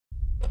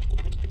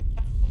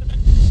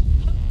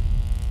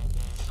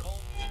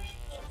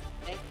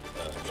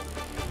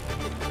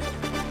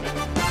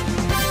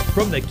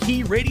From the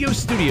Key Radio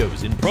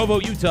Studios in Provo,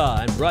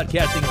 Utah, and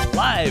broadcasting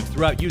live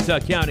throughout Utah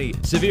County,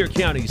 Sevier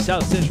County,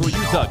 South Central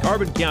Utah,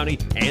 Carbon County,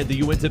 and the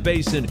Uinta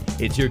Basin,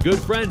 it's your good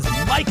friends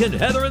Mike and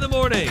Heather in the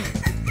morning.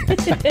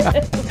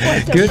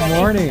 Good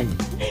morning.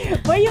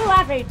 Why are you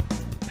laughing?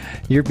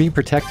 You're being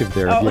protective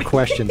there of your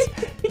questions.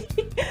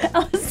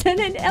 All of a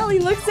sudden, Ellie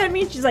looks at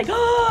me and she's like,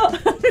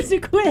 oh, there's a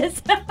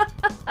quiz.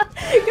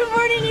 Good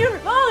morning, you.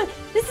 Oh,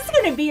 this is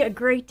going to be a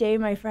great day,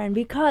 my friend,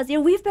 because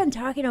we've been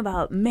talking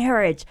about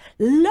marriage,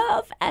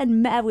 love,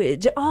 and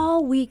marriage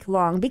all week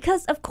long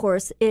because, of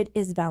course, it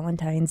is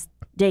Valentine's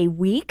Day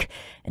week,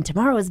 and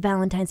tomorrow is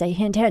Valentine's Day.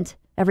 Hint, hint,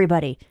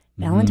 everybody.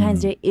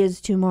 Valentine's Day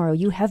is tomorrow.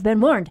 You have been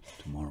warned.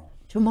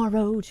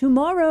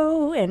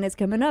 Tomorrow, and it's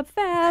coming up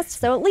fast.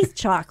 So at least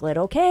chocolate,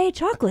 okay?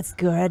 Chocolate's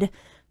good.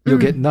 You'll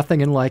get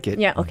nothing and like it.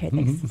 Yeah, okay,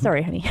 thanks.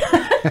 Sorry, honey.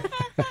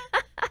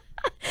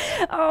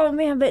 Oh,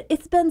 man, but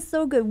it's been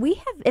so good. We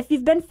have, if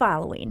you've been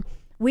following,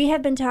 we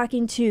have been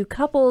talking to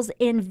couples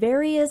in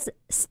various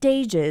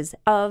stages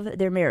of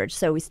their marriage.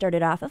 So we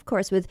started off, of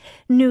course, with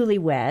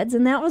newlyweds,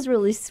 and that was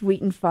really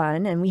sweet and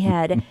fun. And we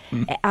had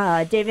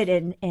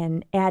David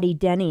and Addie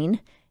Denning.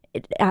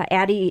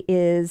 Addie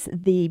is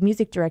the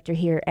music director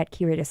here at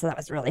Key Radio, so that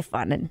was really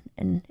fun,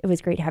 and it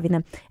was great having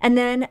them. And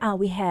then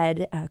we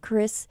had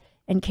Chris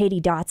and Katie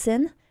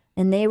Dotson,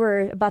 and they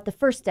were about the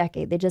first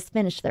decade. They just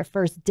finished their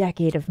first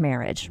decade of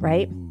marriage,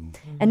 right?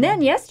 And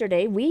then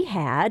yesterday we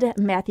had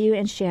Matthew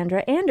and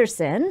Chandra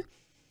Anderson,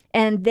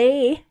 and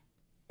they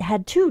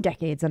had 2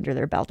 decades under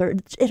their belt, or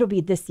it'll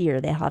be this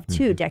year they'll have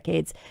 2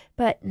 decades.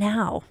 But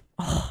now,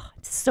 I'm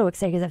so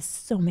excited because I have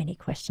so many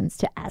questions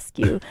to ask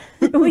you.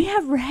 We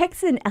have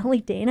Rex and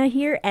Ellie Dana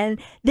here,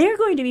 and they're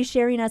going to be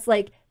sharing us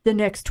like the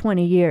next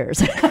 20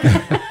 years.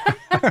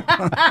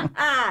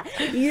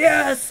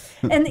 Yes.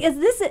 And is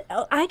this,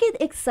 I get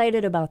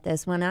excited about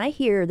this when I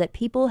hear that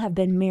people have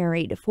been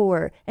married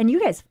for, and you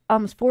guys,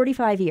 almost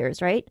 45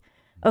 years, right?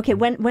 Okay,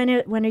 when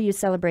are you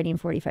celebrating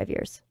 45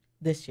 years?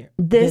 This year.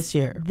 This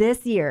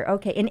year.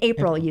 Okay, in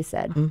April. You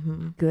said.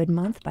 Good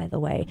month, by the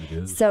way.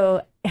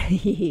 So,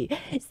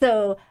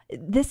 so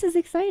this is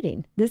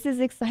exciting. This is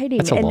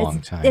exciting. It's a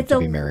long time to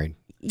be married.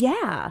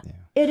 Yeah,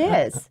 it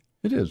is.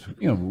 It is.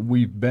 You know,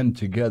 we've been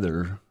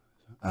together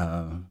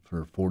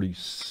for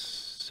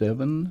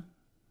 47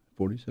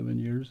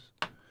 years.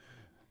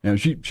 And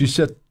she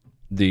set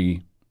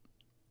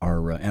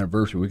our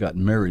anniversary. We got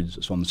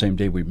married, so on the same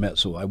day we met,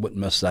 so I wouldn't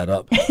mess that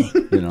up.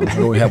 I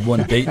only have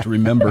one date to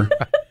remember.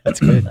 That's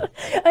good.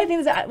 I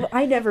think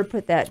I never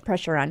put that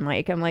pressure on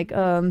Mike. I'm like,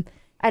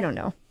 I don't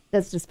know.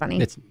 That's just funny.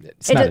 It's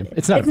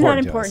not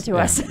important to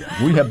us.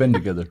 Yeah. We have been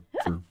together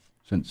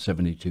since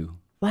 72.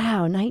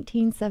 Wow,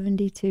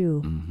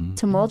 1972.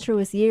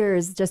 Tumultuous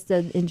years just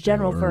in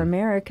general for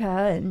America.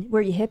 And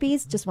were you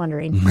hippies? Just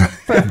wondering.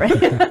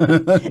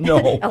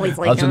 No, Ellie's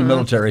like, I was in the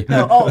military.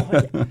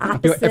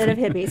 Opposite of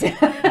hippies.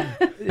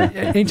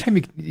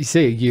 Anytime you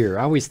say a year,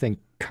 I always think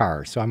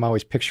car. So I'm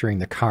always picturing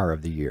the car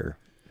of the year.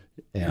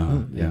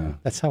 Yeah.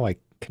 That's how I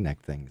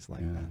connect things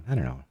like that. I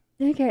don't know.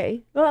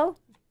 Okay. Well,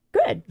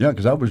 good. Yeah,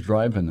 because I was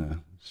driving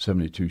a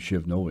 72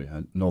 Chiv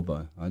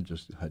Nova. I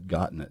just had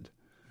gotten it.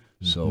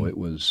 So it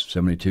was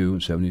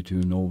 72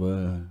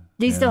 Nova.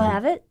 Do you still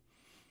have it?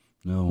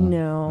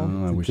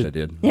 No. I wish I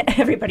did. Yeah,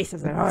 everybody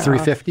says that.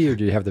 350, or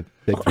do you have the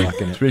big block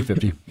in it?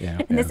 350.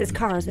 Yeah. And this is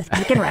Cars with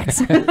Mike and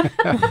Rex.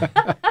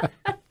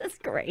 That's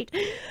great.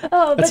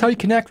 That's how you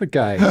connect with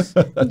guys.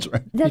 That's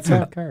right. That's you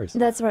right. Cars.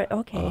 That's right.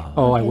 Okay.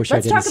 I wish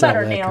Let's I didn't talk about sell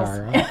our nails.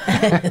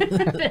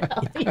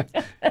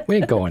 Car. We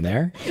ain't going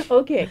there.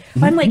 Okay.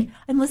 I'm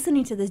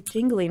listening to this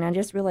jingling. I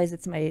just realized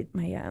it's my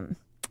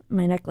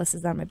necklace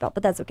is on my belt,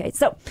 but that's okay.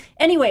 So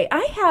anyway,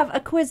 I have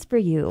a quiz for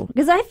you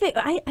because I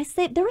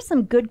say there were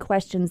some good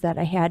questions that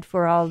I had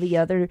for all the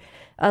other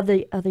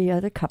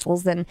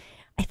couples, and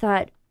I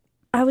thought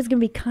I was going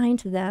to be kind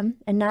to them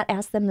and not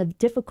ask them the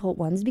difficult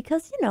ones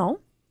because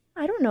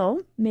I don't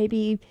know,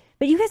 maybe,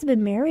 but you guys have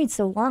been married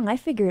so long. I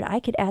figured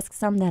I could ask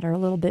some that are a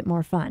little bit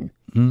more fun.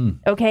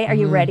 Okay, are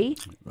you ready?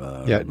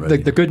 Yeah. Ready.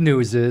 The good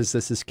news is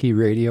this is Key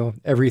Radio.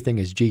 Everything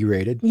is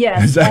G-rated.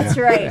 Yes, that's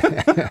right.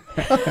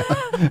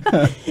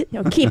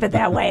 Keep it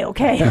that way,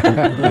 okay?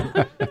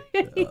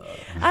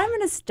 I'm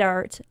going to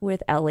start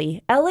with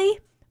Ellie. Ellie,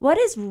 what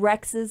is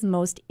Rex's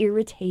most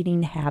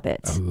irritating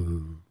habit?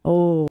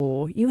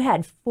 Oh, you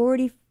had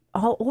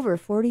over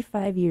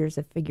 45 years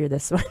to figure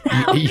this one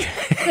out.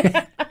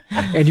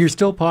 And you're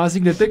still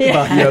pausing to think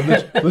about it.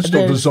 Yeah, let's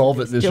still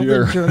dissolve it this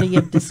year. The journey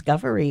of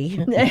discovery.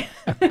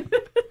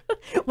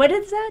 What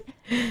is that?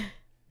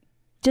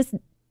 Just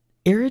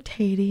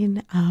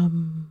irritating.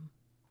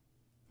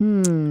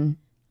 And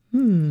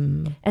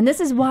this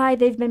is why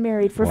they've been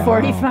married for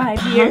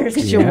 45 years.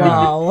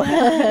 Punctual.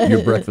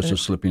 Your breakfast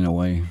is slipping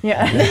away.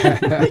 Yeah.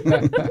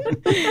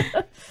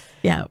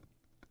 Yeah.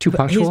 Too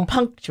punctual? He's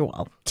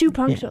punctual. Too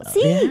punctual. Yeah.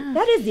 See,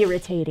 that is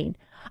irritating.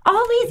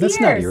 All these That's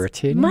years. not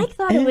irritating. Mike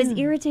thought it was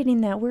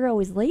irritating that we're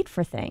always late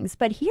for things,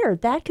 but here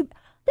that could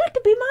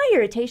be my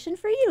irritation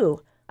for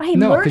you. I am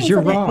No, learning because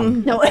you're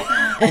something. wrong. No.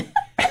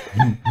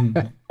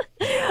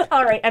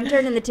 All right, I'm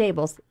turning the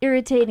tables.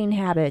 Irritating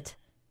habit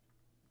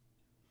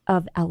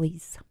of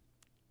Ellie's.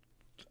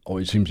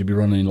 Always seems to be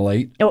running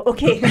late. Oh,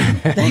 okay.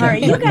 All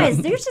right, you guys,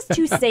 they're just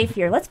too safe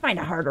here. Let's find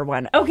a harder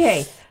one.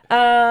 Okay.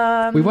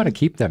 We want to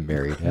keep them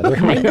married, Heather.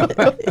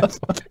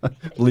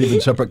 Leaving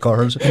separate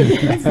cars.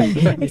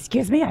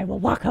 Excuse me, I will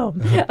walk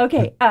home.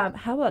 Okay,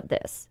 how about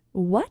this?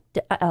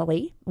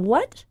 Ellie,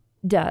 what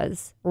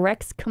does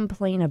Rex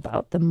complain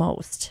about the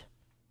most?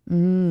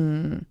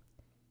 Do,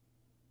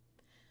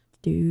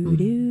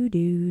 do, do,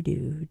 do,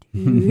 do,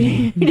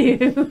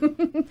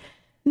 do.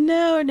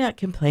 No, not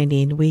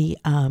complaining.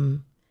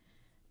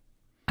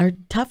 Our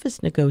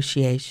toughest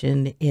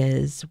negotiation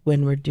is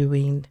when we're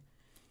doing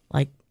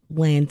like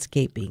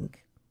landscaping.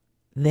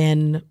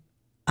 Then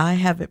I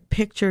have it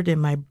pictured in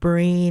my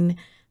brain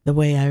the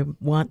way I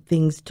want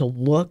things to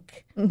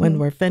look when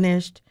we're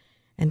finished.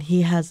 And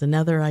he has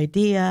another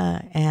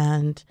idea,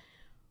 and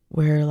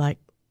we're like,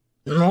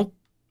 nope,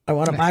 I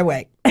want it my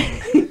way,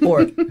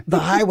 or the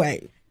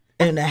highway,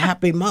 and a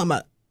happy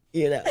mama,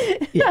 Yeah.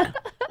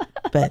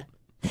 But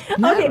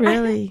not Okay,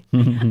 really.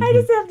 I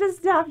just have to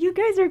stop. You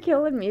guys are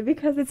killing me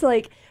because it's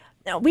like,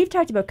 we've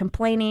talked about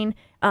complaining.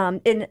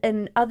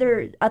 In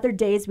other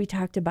days, we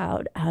talked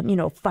about,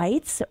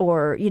 fights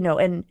or,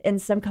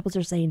 and some couples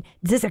are saying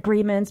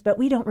disagreements, but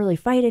we don't really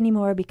fight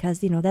anymore because,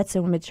 that's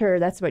so immature.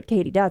 That's what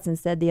Katie Dotson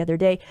said the other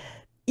day.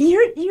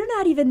 You're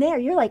not even there.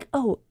 You're like,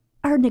 oh,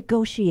 our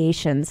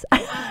negotiations.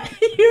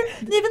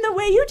 Even the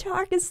way you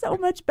talk is so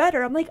much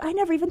better. I'm like, I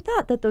never even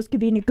thought that those could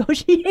be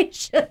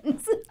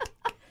negotiations.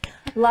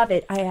 Love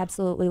it. I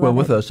absolutely love it. Well,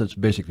 with us, that's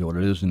basically what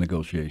it is in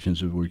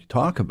negotiations. We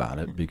talk about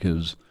it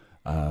because,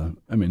 to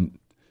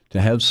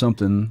have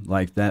something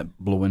like that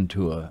blow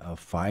into a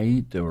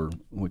fight, or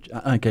which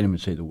I can't even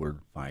say the word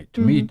fight.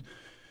 To me,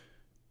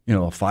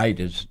 a fight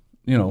is,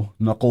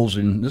 knuckles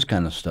and this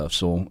kind of stuff.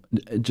 So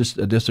just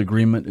a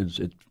disagreement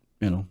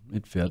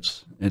it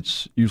fits.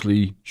 It's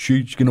usually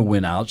she's going to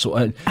win out. So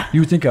you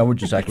would think I would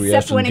just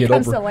acquiesce Except when and it get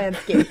comes over. to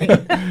landscaping.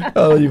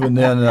 Even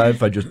then,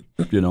 if I just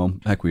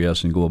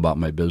acquiesce and go about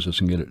my business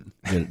and get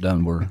it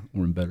done, we're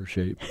in better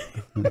shape.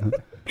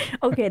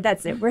 Okay,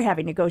 that's it. We're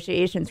having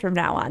negotiations from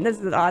now on. This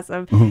is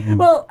awesome.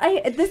 Well,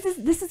 this is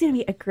going to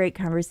be a great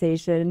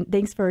conversation.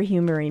 Thanks for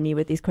humoring me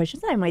with these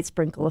questions. I might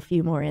sprinkle a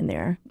few more in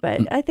there,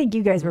 but I think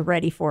you guys were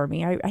ready for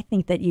me. I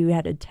think that you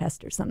had a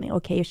test or something.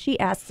 Okay, if she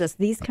asks us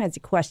these kinds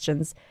of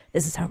questions,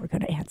 this is how we're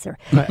going to answer.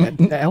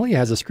 Ellie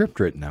has a script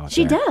written out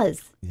She there.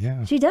 does.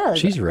 Yeah. She does.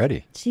 She's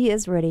ready. She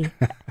is ready.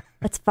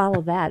 Let's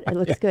follow that. It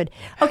looks good.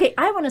 Okay,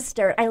 I want to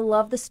start. I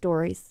love the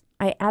stories.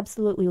 I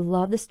absolutely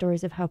love the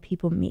stories of how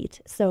people meet.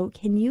 So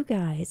can you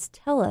guys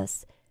tell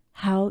us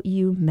how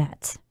you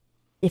met,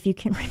 if you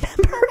can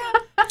remember?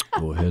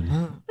 Go ahead.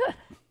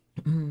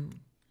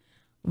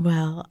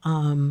 Well,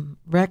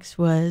 Rex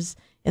was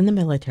in the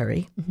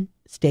military,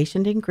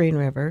 stationed in Green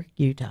River,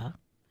 Utah.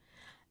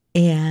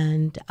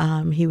 And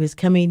he was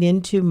coming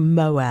into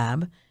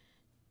Moab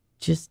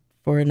just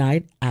for a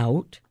night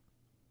out.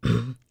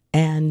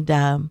 And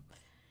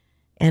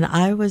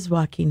I was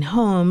walking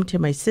home to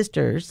my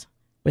sister's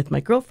with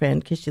my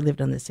girlfriend because she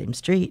lived on the same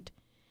street.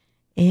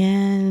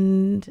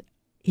 And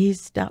he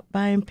stopped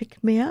by and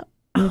picked me up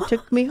and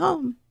took me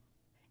home.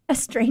 A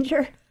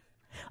stranger?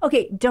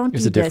 Okay, don't It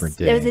was do a different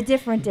this. day. It was a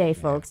different day,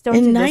 folks. Don't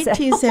In do this.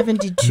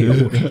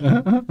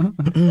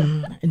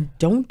 1972. And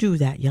don't do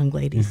that, young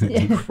ladies.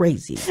 It's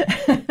crazy.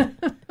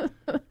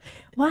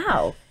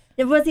 Wow.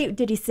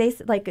 Did he say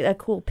like a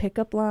cool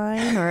pickup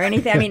line or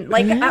anything? I mean,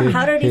 like,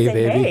 how did he Hey,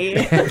 say, baby.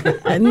 hey?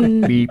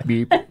 And Beep,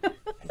 beep.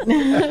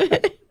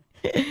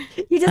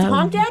 You just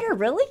honked at her?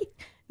 Really?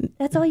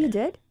 That's all you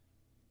did?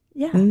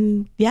 Yeah.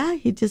 yeah,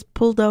 he just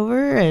pulled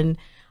over and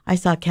I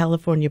saw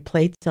California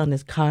plates on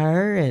his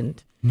car,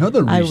 and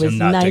Another I was reason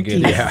not to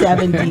get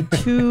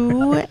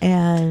 1972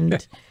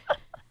 and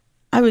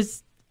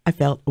I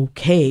felt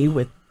okay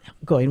with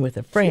going with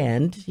a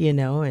friend,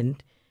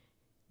 and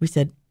we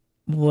said,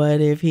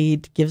 what if he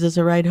gives us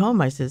a ride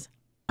home? I says,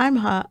 I'm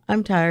hot,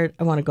 I'm tired,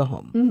 I want to go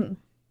home.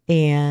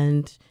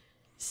 And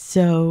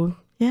so,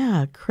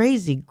 yeah,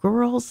 crazy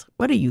girls,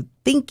 what are you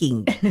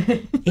thinking?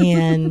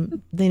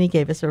 And then he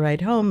gave us a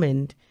ride home,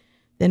 and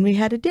then we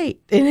had a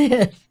date.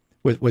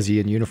 Was he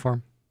in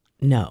uniform?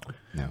 No,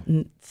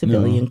 No.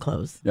 civilian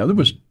clothes. Yeah, there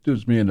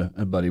was me and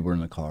a buddy were in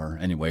the car.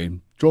 Anyway,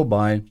 drove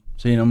by,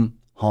 seen them,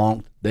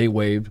 honked, they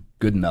waved,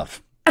 good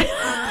enough.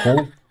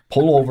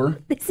 Pull over,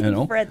 They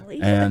seem friendly.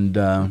 And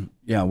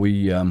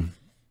we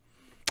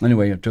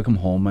anyway, I took him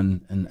home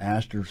and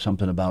asked her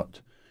something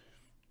about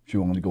she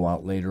wanted to go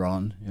out later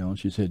on. And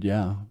she said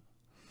yeah.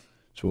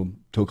 So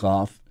took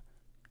off.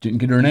 Didn't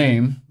get her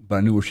name, but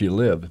I knew where she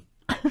lived.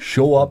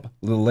 Show up a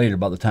little later,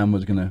 about the time I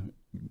was gonna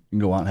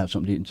go out and have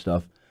something to eat and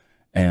stuff,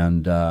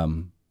 and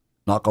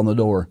knock on the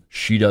door.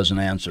 She doesn't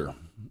answer.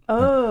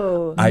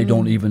 Oh. I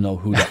don't even know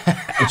who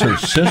it's her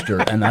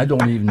sister, and I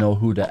don't even know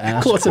who to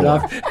ask Close for.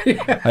 enough.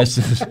 I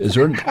said, is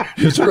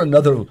there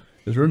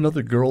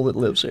another girl that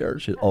lives here?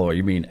 She said, oh,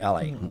 you mean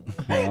Ellie?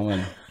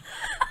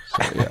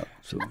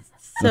 So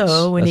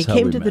So when he that's how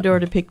came we to the met. door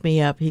to pick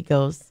me up, he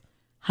goes,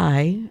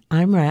 hi,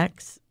 I'm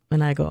Rex.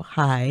 And I go,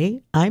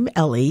 hi, I'm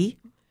Ellie.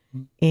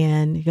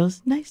 And he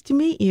goes, nice to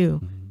meet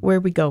you. Where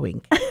are we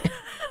going?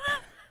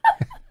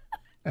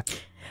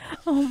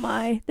 Oh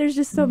my, there's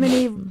just so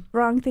many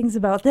wrong things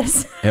about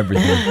this.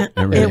 Everything.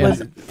 It was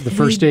The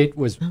first date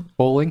was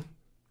bowling.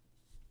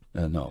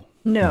 No.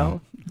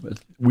 No.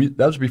 That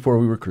was before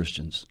we were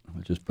Christians.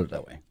 I'll just put it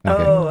that way.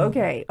 Oh,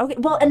 okay. Okay.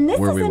 Well, and this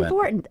Where is we went.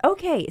 important.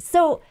 Okay.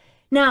 So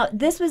now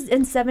this was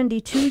in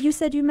 72 you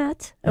said you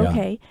met? Yeah.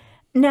 Okay.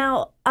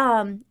 Now,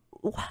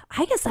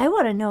 I guess I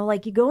want to know,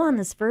 like, you go on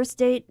this first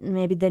date, and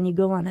maybe then you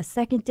go on a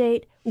second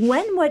date.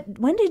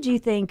 When did you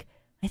think,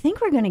 I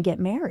think we're going to get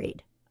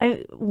married?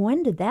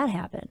 When did that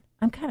happen?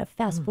 I'm kind of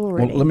fast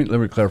forwarding. Well, let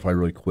me clarify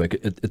really quick.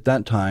 At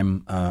that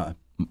time,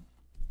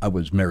 I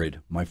was married.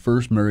 My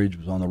first marriage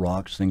was on the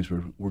rocks. Things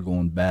were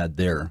going bad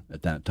there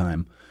at that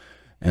time.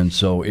 And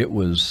so it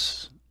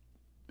was,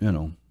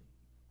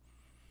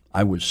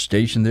 I was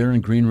stationed there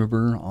in Green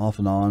River off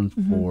and on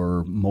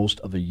for most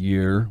of a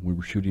year. We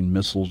were shooting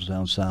missiles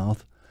down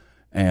south.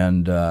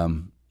 And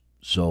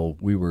so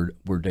we were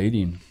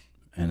dating.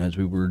 And as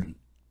we were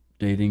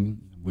dating,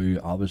 we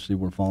obviously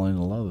were falling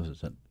in love. I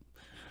said,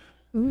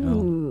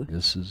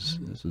 this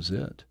is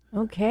it.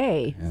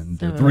 Okay. And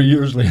 3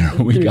 years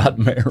later, we got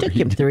married. Took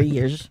him 3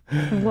 years.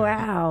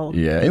 Wow.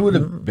 Yeah, it would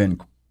have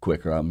been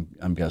quicker.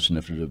 I'm guessing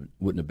if there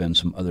wouldn't have been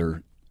some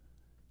other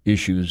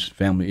issues,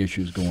 family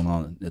issues going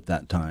on at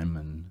that time,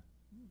 and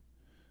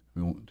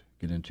we won't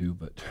get into.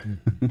 But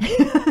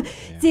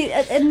See,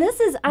 and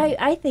this is,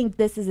 I think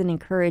this is an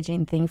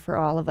encouraging thing for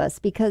all of us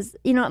because,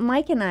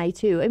 Mike and I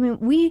too, I mean,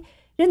 we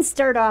didn't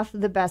start off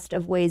the best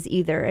of ways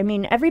either. I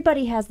mean,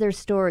 everybody has their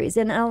stories,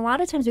 and a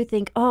lot of times we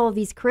think, oh,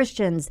 these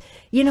Christians,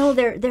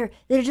 they're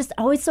just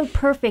always so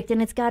perfect,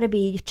 and it's got to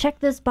be check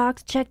this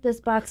box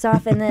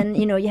off, and then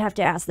you have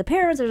to ask the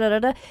parents or da da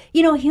da.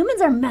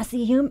 Humans are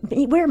messy.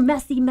 We're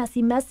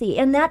messy,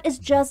 and that is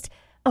just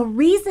a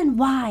reason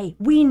why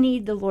we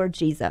need the Lord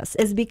Jesus.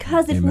 Is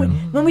because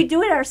when we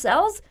do it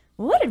ourselves.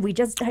 What did we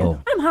just?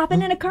 I'm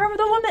hopping in a car with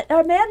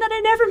a man that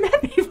I never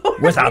met before.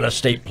 without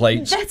estate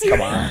plates. That's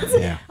Come right.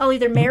 on. Yeah. I'll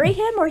either marry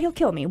him or he'll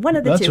kill me. One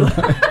of the That's two.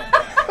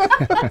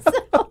 right.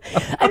 So,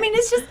 I mean,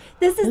 it's just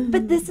this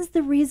is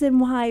the reason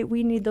why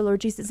we need the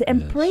Lord Jesus.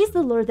 And praise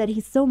the Lord that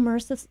He's so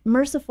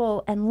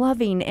merciful and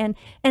loving, and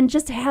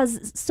just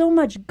has so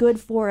much good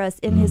for us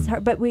in His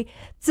heart. But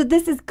so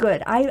this is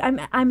good.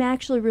 I'm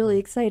actually really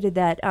excited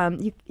that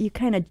you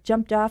kind of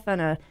jumped off on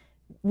a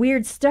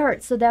weird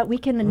start so that we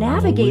can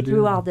navigate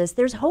through all this.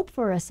 There's hope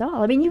for us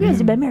all. I mean, you guys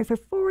have been married for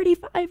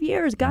 45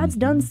 years. God's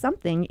done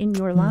something in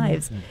your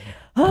lives.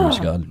 Praise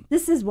God.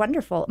 This is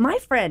wonderful. My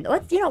friend,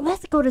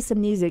 let's go to some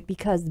music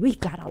because we've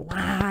got a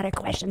lot of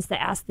questions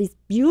to ask this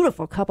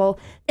beautiful couple.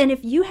 And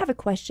if you have a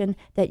question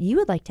that you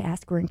would like to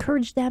ask or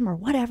encourage them or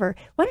whatever,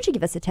 why don't you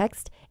give us a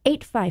text,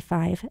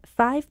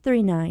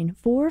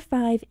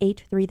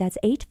 855-539-4583. That's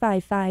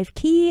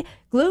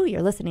 855-KEY-GLUE.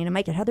 You're listening to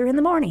Mike and Heather in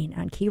the Morning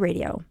on Key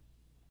Radio.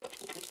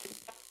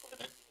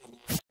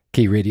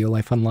 Key Radio,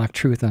 Life Unlocked,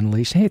 Truth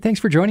Unleashed. Hey, thanks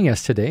for joining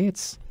us today.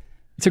 It's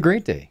a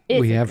great day.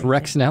 We have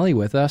Rex and Ellie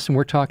with us, and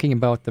we're talking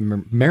about the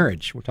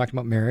marriage. We're talking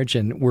about marriage,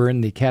 and we're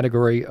in the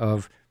category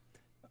of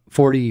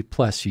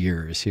 40-plus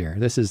years here.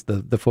 This is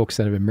the folks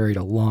that have been married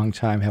a long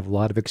time, have a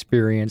lot of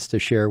experience to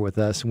share with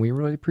us, and we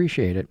really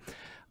appreciate it.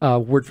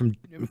 Word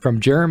from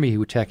Jeremy,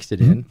 who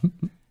texted in.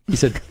 He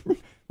said,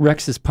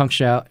 Rex's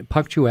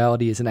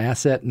punctuality is an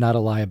asset, not a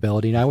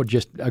liability. And I would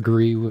just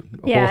agree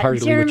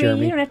wholeheartedly with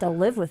Jeremy. You don't have to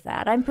live with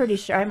that. I'm pretty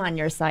sure I'm on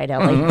your side,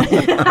 Ellie.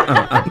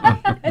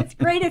 It's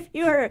great if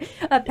you're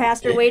a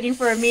pastor waiting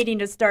for a meeting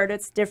to start.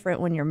 It's different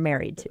when you're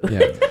married to.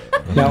 Yeah.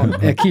 Now,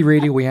 at Key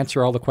Radio, we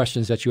answer all the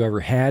questions that you ever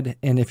had.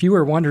 And if you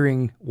were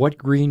wondering what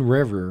Green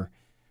River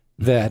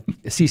that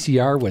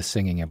CCR was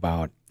singing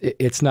about,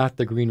 it's not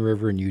the Green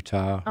River in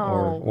Utah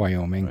or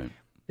Wyoming. Right.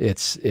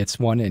 It's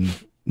one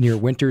near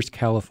Winters,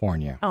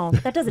 California. Oh,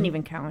 that doesn't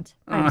even count.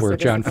 Where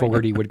John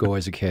Fogerty would go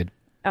as a kid.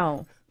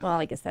 Oh, well,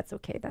 I guess that's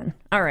okay then.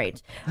 All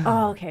right.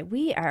 Oh, okay.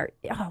 We are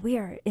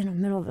in the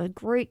middle of a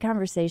great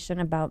conversation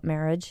about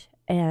marriage,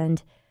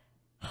 and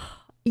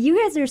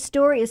you guys, your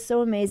story is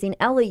so amazing.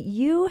 Ellie,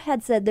 you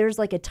had said there's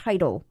like a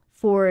title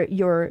for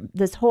your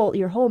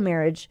whole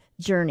marriage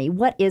journey.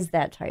 What is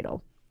that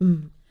title?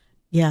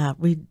 Yeah,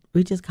 we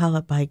just call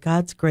it By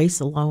God's Grace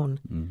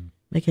Alone,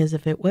 because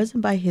if it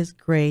wasn't by His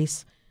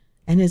grace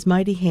and His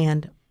mighty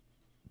hand,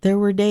 there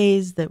were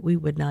days that we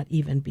would not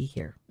even be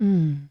here.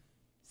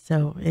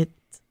 So it,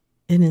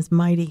 in His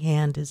mighty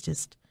hand, is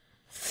just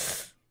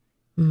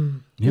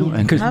and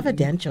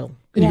providential.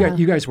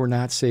 You guys were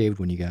not saved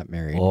when you got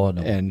married. Oh,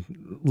 no.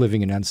 And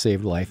living an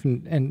unsaved life.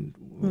 And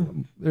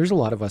there's a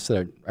lot of us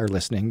that are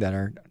listening that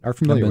are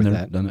familiar with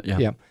that. Done it,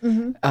 yeah.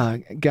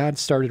 God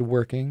started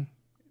working,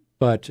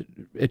 but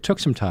it took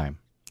some time.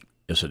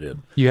 Yes, it did.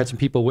 You had some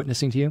people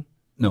witnessing to you?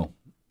 No.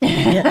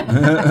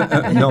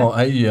 No,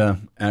 I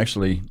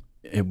actually,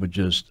 it would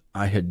just,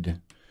 I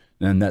had,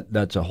 and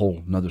that's a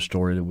whole another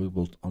story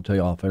that I'll tell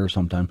you off air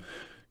sometime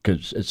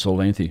because it's so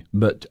lengthy.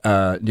 But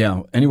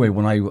yeah, anyway,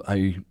 when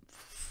I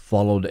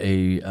followed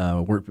a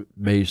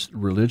work-based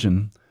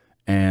religion,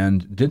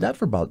 and did that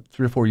for about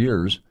 3 or 4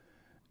 years.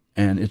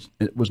 And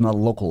it was not a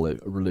local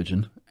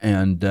religion,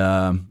 and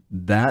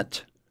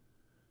that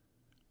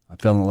I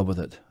fell in love with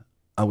it.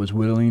 I was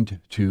willing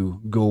to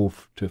go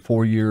to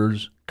 4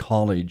 years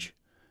college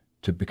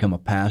to become a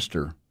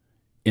pastor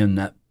in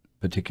that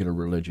particular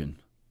religion.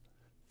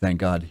 Thank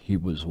God he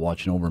was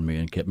watching over me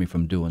and kept me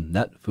from doing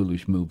that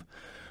foolish move.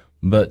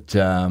 But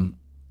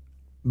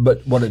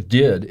what it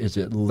did is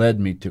it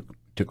led me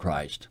to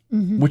Christ,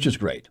 which is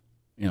great.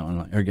 You know,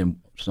 and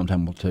again,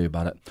 sometime we'll tell you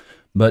about it.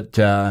 But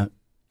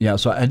yeah,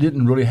 so I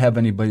didn't really have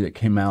anybody that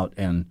came out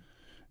and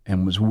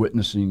was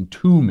witnessing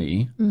to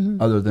me,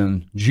 other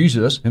than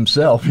Jesus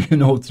himself, you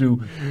know,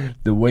 through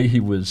the way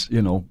he was,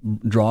 you know,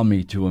 draw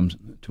me to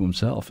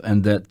himself.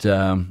 And that,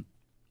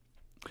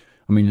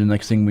 I mean, the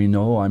next thing we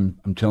know,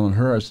 I'm telling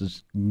her, I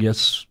says,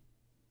 guess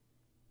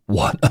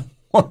what?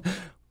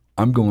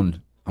 I'm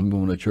going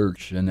to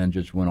church, and then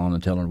just went on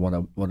and telling her what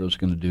I was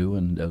going to do,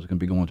 and I was going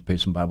to be going to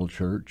Payson Bible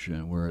Church,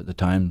 where at the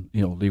time,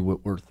 you know, Lee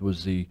Whitworth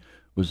was the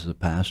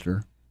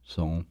pastor.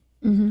 So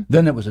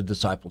then it was a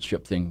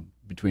discipleship thing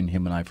between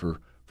him and I for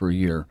a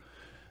year,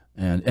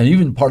 and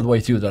even part of the way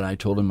through that, I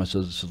told him, I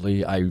says,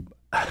 Lee, I'm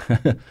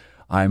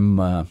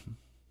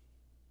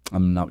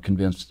not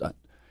convinced.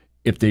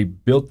 If they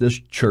built this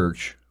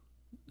church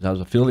that I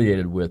was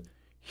affiliated with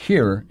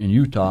here in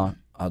Utah,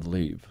 I'd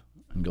leave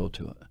and go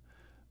to it.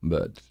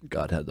 But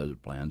God had other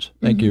plans.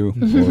 Thank you,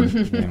 Lord.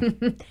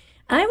 Yeah.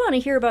 I want to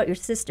hear about your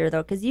sister,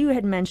 though, because you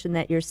had mentioned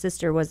that your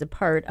sister was a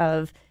part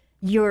of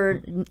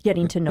your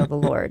getting to know the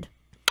Lord.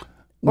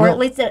 Or at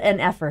least an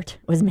effort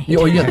was made.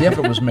 Oh, yeah, the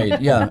effort was made,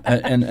 yeah.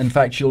 And in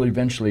fact, she'll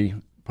eventually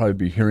probably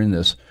be hearing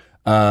this.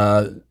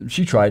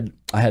 She tried.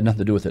 I had nothing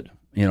to do with it.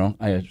 You know,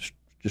 I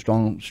just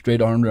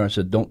straight armed her. I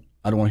said,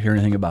 I don't want to hear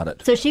anything about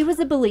it. So she was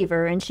a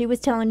believer, and she was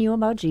telling you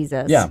about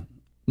Jesus. Yeah.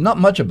 Not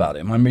much about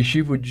him. I mean,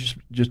 she would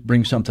just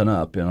bring something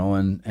up, you know,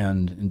 and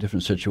in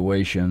different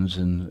situations,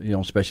 and, you know,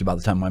 especially by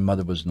the time my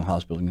mother was in the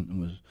hospital, and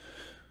was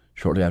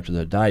shortly after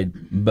that died.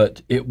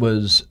 But it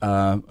was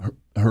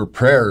her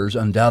prayers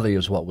undoubtedly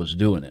is what was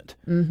doing it.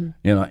 You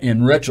know,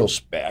 in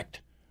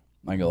retrospect,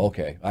 I go,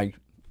 okay,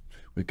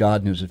 with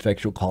God and his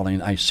effectual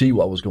calling, I see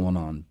what was going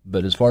on.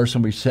 But as far as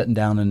somebody sitting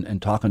down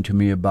and talking to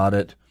me about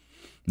it,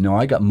 no,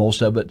 I got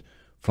most of it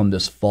from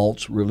this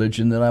false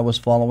religion that I was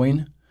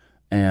following.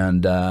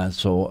 And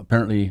so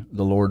apparently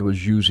the Lord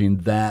was using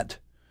that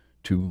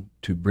to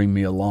bring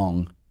me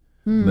along.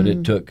 But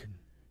it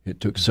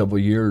took several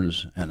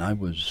years, and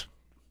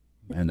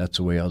that's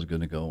the way I was going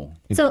to go.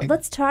 So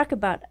let's talk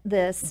about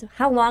this.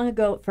 How long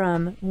ago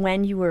from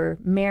when you were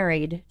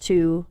married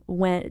to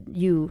when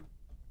you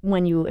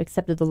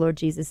accepted the Lord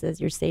Jesus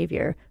as your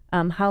Savior?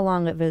 How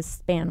long of a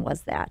span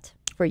was that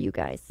for you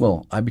guys?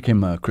 Well, I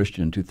became a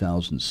Christian in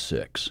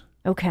 2006.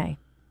 Okay.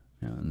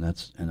 Yeah,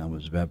 and I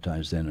was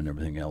baptized then and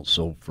everything else.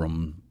 So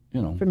from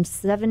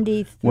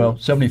 70. Well,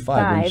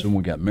 75 was when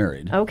we got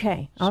married.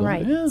 Okay, all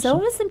right. Yeah, so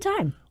it was some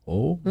time.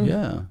 Oh,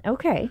 yeah.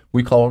 Okay.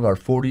 We called it our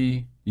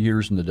 40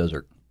 years in the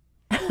desert,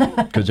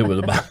 because it was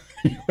about.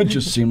 It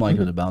just seemed like it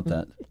was about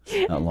that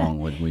long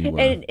when we were.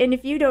 And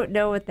if you don't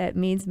know what that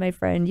means, my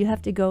friend, you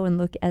have to go and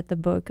look at the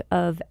book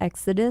of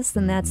Exodus,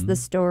 and that's the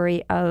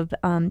story of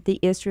the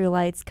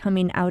Israelites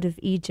coming out of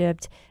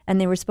Egypt, and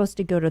they were supposed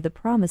to go to the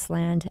Promised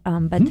Land,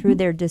 but through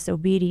their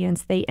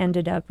disobedience, they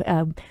ended up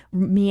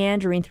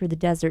meandering through the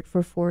desert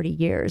for 40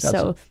 years.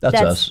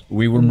 That's us.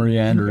 We were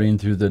meandering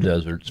through the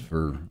deserts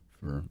for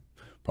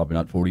probably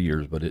not 40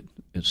 years, but it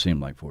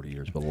seemed like 40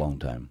 years, but a long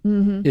time.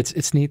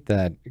 It's neat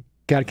that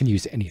God can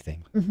use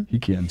anything. He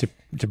can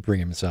to bring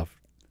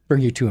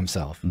you to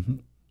himself.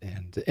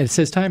 And it's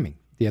his timing,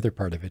 the other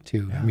part of it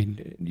too. Yeah. I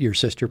mean, your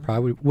sister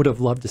probably would have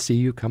loved to see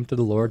you come to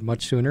the Lord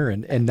much sooner,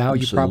 and now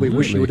you probably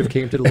wish you would have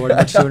came to the Lord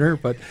much sooner,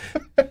 but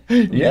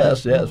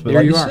yes, but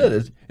like you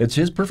said, it's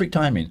his perfect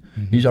timing.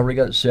 He's already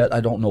got it set. I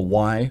don't know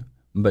why,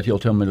 but he'll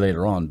tell me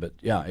later on. But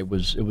yeah, it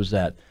was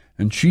that.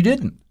 And she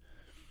didn't.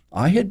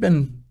 I had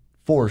been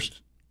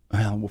forced,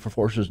 well,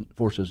 force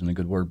isn't a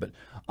good word, but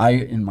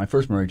in my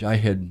first marriage, I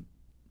had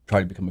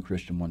tried to become a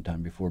Christian one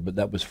time before, but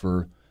that was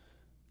for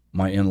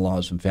my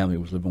in-laws and family I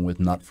was living with,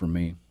 not for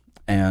me.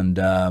 And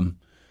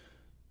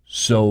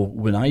so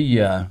when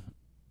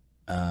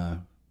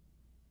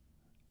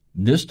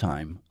this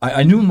time,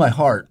 I knew in my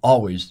heart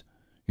always,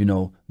 you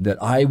know,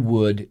 that I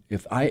would,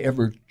 if I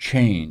ever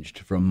changed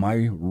from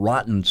my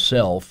rotten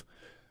self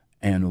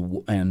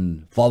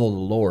and follow the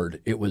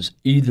Lord, it was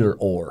either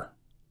or.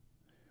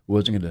 It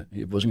wasn't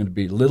going to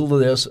be a little of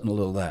this and a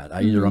little of that.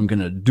 Either I'm going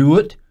to do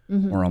it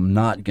or I'm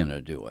not going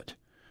to do it.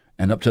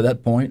 And up to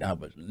that point, I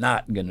was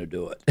not going to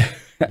do it.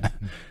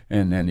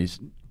 And then he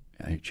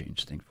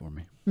changed things for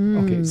me.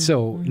 Okay,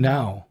 so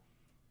now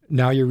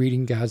you're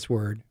reading God's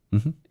Word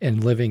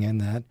and living in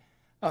that.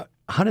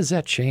 How does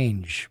that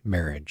change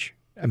marriage?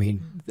 I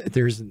mean,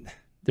 there's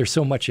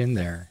so much in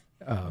there.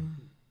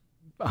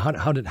 How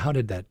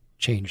did that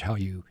change how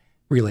you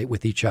relate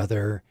with each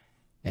other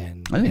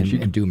and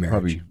do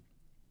marriage?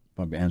 Probably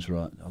probably answer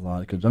a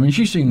lot because I mean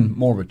she's seen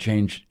more of a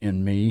change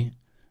in me.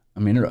 I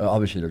mean,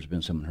 obviously there's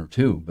been some in her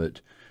too,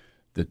 but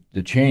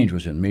the change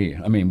was in me.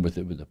 I mean, with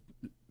the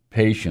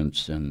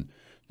patience and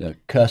the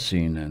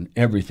cussing and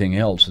everything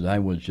else that I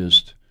was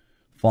just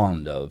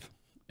fond of,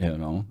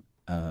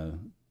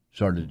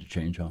 started to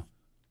change. Huh?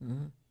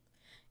 Mm-hmm.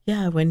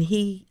 Yeah, when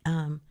he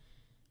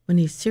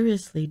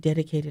seriously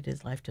dedicated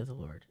his life to the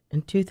Lord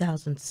in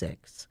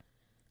 2006,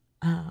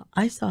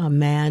 I saw a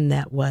man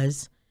that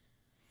was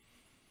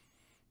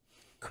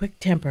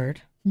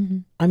quick-tempered. Mm-hmm.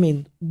 I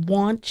mean,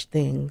 launch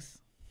things,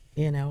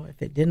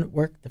 if it didn't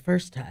work the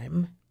first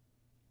time,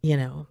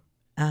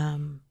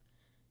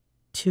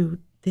 to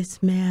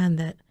this man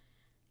that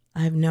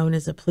I've known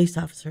as a police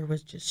officer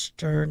was just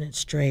stern and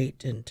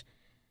straight and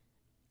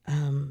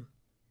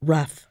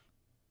rough,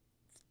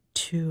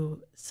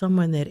 to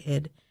someone that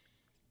had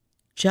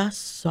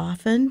just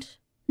softened.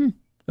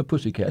 A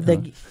pussycat.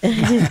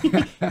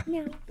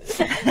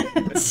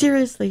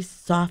 Seriously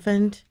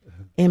softened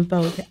in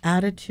both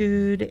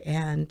attitude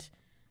and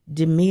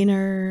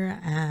demeanor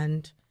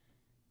and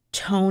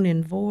tone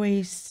in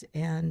voice,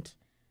 and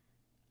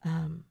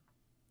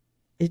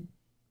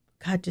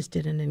God just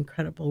did an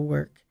incredible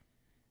work.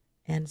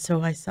 And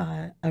so I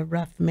saw a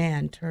rough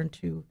man turn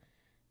to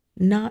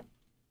not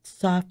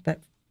soft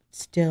but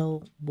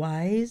still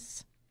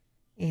wise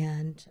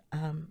and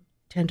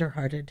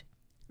tender-hearted.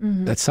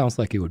 Mm-hmm. That sounds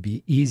like it would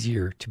be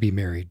easier to be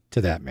married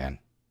to that man.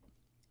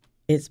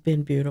 It's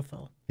been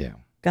beautiful. Yeah.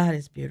 God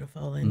is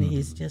beautiful, and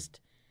he's just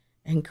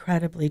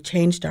incredibly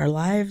changed our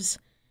lives.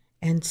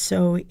 And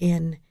so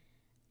in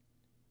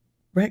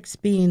Rex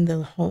being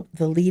the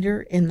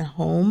leader in the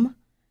home,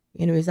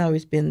 he's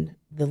always been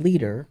the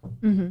leader.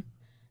 Mm-hmm.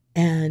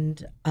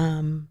 And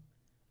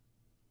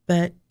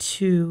but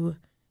to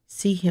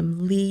see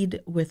him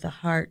lead with a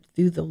heart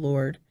through the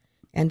Lord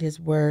and his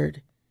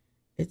word,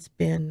 it's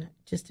been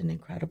just an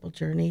incredible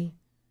journey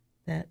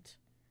that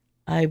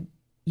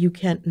you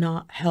can't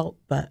not help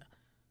but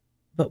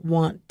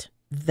want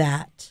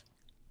that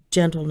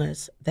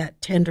gentleness,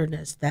 that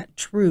tenderness, that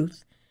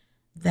truth,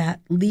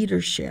 that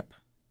leadership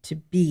to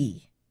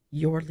be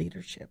your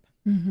leadership.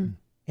 Mm-hmm.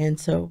 And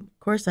so, of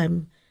course,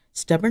 I'm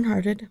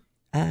stubborn-hearted,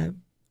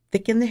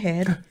 thick in the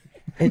head.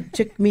 It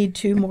took me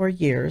 2 more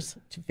years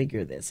to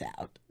figure this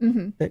out.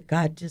 Mm-hmm. But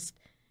God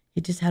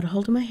he just had a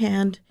hold of my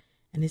hand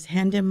and his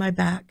hand in my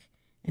back,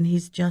 and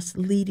he's just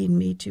leading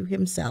me to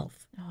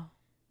himself. Oh.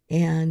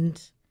 And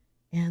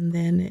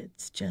then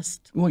it's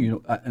just... Well,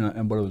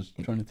 and what I was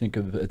trying to think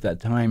of at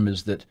that time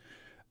is that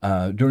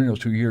during those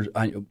 2 years,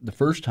 the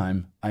first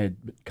time I had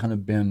kind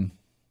of been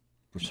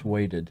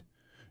persuaded,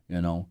 I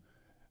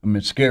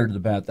mean, scared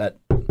about that.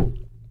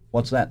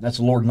 What's that? That's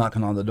the Lord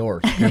knocking on the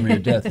door, scared me to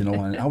death,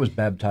 And I was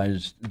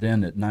baptized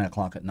then at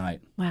 9:00 at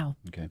night. Wow.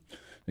 Okay.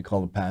 They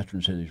called the pastor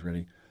and said he's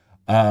ready.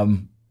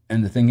 And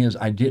the thing is,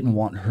 I didn't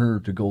want her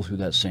to go through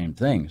that same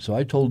thing. So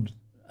I told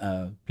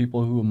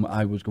people whom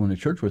I was going to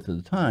church with at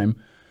the time,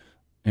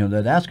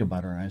 that asked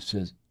about her. I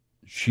said,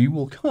 she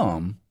will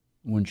come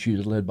when she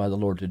is led by the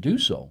Lord to do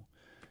so.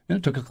 And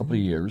it took a couple of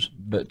years,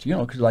 but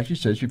because like she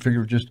said, she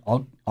figured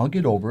I'll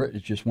get over it.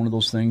 It's just one of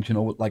those things,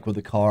 like with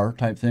a car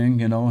type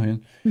thing,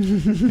 and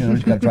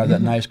he's got to drive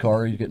that nice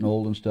car. He's getting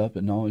old and stuff,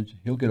 but no,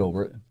 he'll get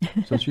over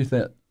it. So she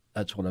thought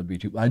that's what I'd be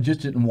too. I just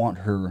didn't want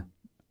her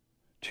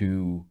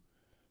to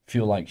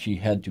feel like she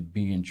had to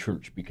be in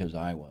church because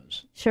I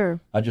was. Sure.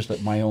 I just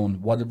let my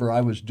own, whatever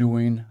I was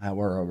doing,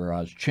 however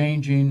I was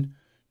changing,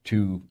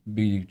 to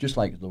be just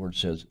like the Lord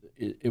says,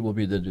 it will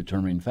be the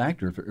determining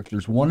factor. If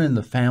there's one in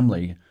the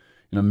family,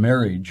 in a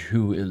marriage,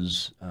 who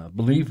is a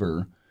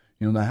believer,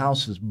 the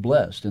house is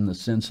blessed in the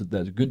sense that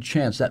there's a good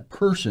chance that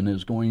person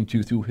is going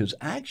to, through his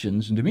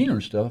actions and demeanor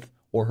and stuff,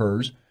 or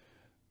hers,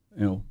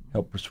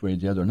 help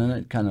persuade the other. And then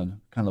it kind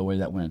of the way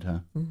that went, huh?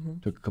 Mm-hmm.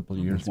 Took a couple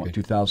of years,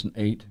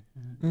 2008.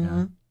 Mm-hmm.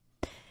 Yeah.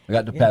 I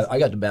got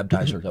to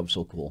baptize her. That was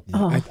so cool.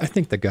 Yeah, I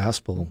think the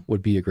gospel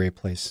would be a great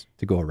place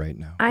to go right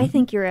now. I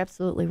think you're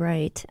absolutely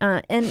right.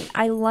 And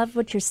I love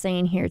what you're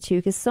saying here, too,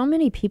 because so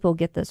many people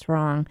get this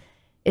wrong.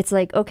 It's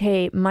like,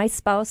 okay, my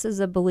spouse is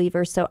a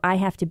believer, so I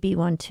have to be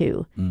one,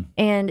 too. Mm.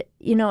 And,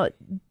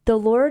 the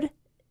Lord,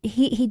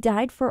 he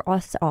died for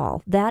us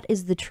all. That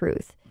is the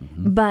truth.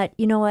 Mm-hmm. But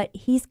you know what?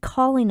 He's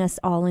calling us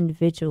all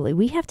individually.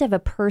 We have to have a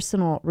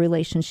personal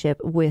relationship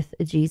with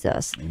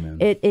Jesus. Amen.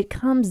 It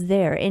comes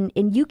there. And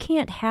you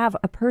can't have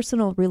a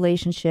personal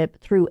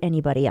relationship through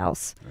anybody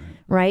else,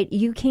 right?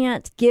 You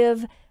can't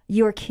give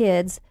your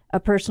kids a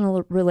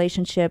personal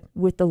relationship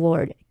with the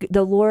Lord.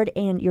 The Lord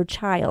and your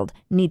child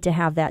need to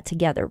have that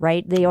together,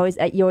 right? You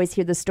always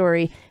hear the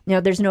story,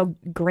 there's no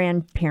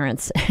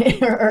grandparents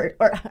or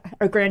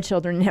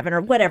grandchildren in heaven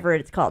or whatever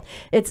it's called.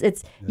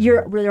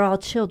 We're all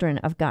children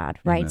of God,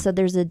 right? Amen. So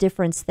there's a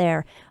difference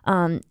there.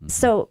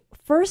 So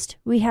first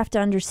we have to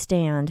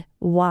understand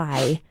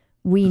why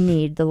we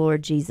need the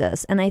Lord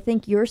Jesus. And I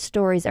think your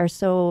stories are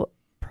so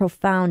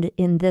profound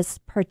in this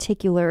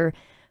particular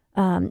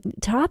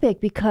topic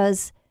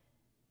because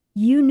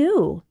you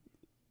knew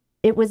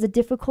it was a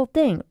difficult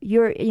thing.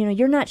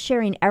 You're not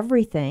sharing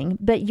everything,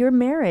 but your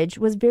marriage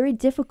was very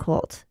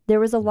difficult. There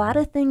was a lot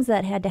of things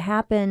that had to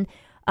happen.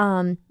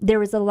 There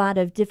was a lot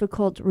of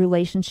difficult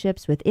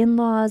relationships with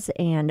in-laws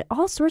and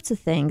all sorts of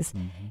things.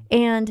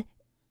 And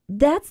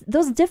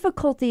those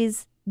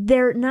difficulties,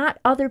 they're not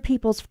other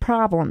people's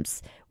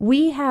problems.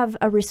 We have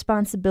a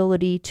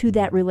responsibility to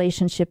that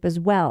relationship as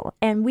well.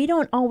 And we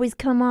don't always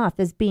come off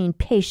as being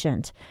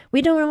patient.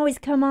 We don't always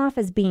come off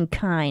as being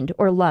kind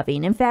or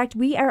loving. In fact,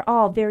 we are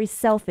all very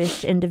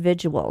selfish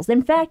individuals.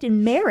 In fact,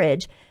 in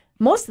marriage,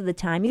 most of the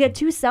time, you get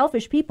two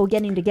selfish people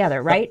getting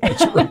together, right?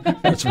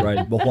 That's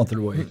right. Both want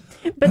their way.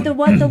 But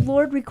what the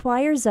Lord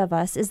requires of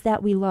us is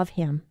that we love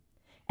him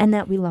and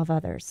that we love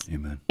others.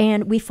 Amen.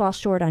 And we fall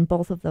short on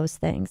both of those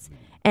things.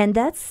 And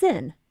that's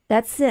sin.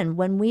 That's sin.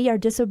 When we are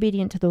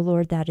disobedient to the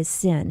Lord, that is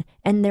sin.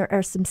 And there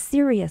are some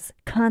serious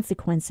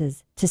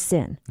consequences to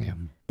sin. Yeah.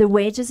 The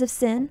wages of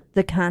sin,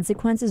 the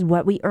consequences,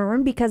 what we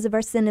earn because of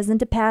our sin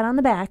isn't a pat on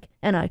the back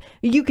and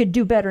you could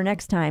do better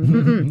next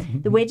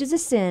time. The wages of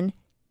sin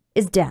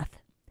is death.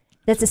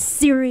 That's a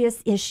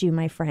serious issue,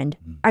 my friend.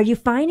 Are you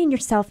finding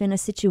yourself in a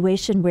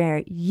situation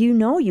where you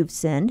know you've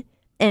sinned?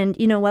 And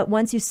you know what?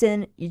 Once you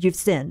sin, you've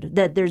sinned.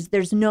 That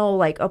there's no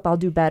like, oh, I'll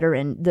do better.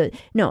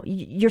 No,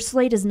 your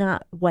slate is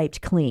not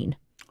wiped clean.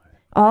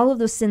 All of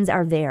those sins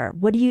are there.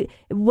 What do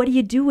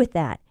you do with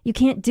that? You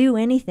can't do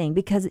anything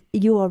because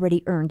you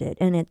already earned it,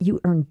 and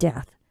you earned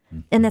death.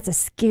 And that's a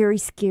scary,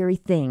 scary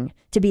thing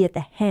to be at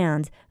the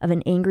hands of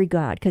an angry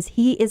God, because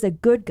he is a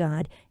good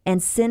God,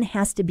 and sin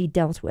has to be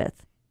dealt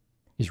with.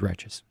 He's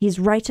righteous. He's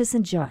righteous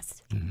and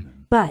just.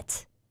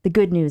 But the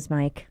good news,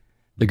 Mike.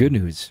 The good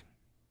news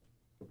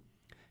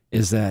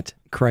is that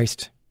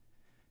Christ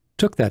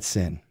took that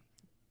sin.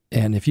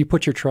 And if you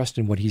put your trust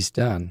in what he's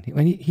done,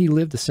 when he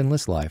lived a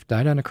sinless life,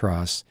 died on a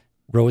cross,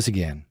 rose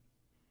again.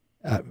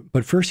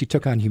 But first he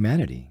took on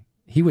humanity.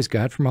 He was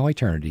God from all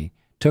eternity,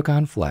 took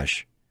on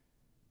flesh,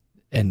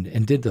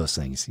 and did those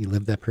things. He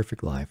lived that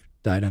perfect life,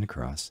 died on a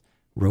cross,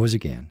 rose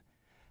again.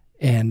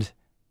 And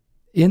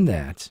in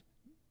that,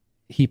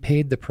 he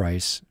paid the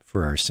price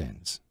for our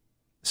sins.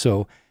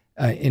 So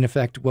in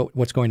effect,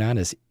 what's going on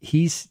is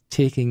he's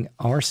taking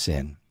our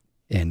sin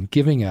and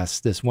giving us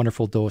this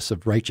wonderful dose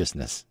of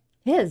righteousness.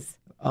 His.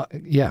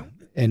 Yeah,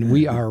 and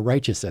we are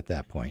righteous at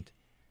that point.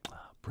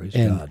 Praise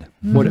And God.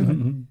 What,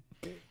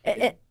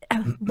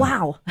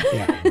 Wow.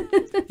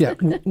 yeah,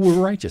 we're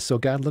righteous. So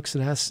God looks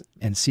at us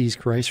and sees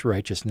Christ's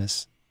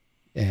righteousness,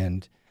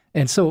 and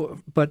so,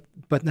 but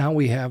now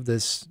we have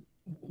this.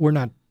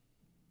 We're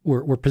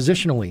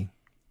positionally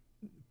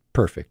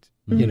perfect,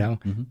 you know,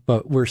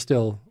 but we're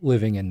still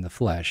living in the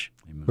flesh.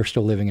 Amen. We're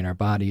still living in our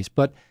bodies,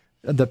 but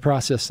the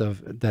process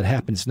that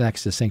happens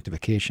next is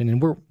sanctification,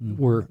 and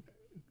we're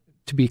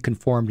to be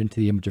conformed into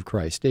the image of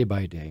Christ day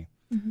by day,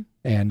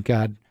 and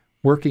God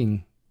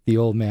working the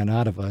old man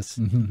out of us,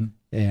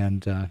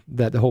 and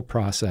that the whole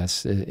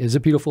process is a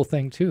beautiful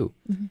thing too.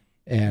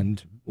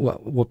 And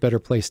what better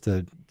place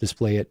to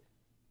display it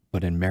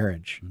but in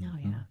marriage? Oh,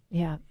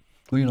 yeah.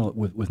 Well, you know,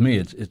 with me,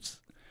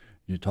 it's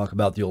you talk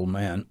about the old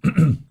man,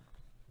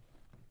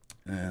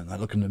 and I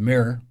look in the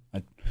mirror.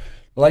 I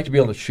like to be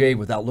able to shave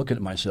without looking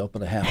at myself,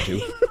 but I have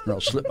to, or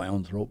I'll slit my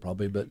own throat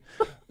probably. But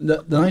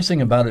the nice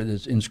thing about it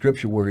is in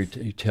Scripture where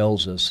he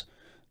tells us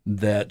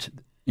that,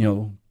 you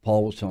know,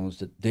 Paul was telling us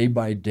that day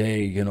by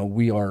day, you know,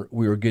 we are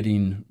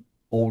getting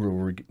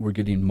older, we're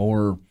getting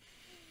more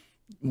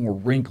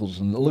wrinkles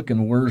and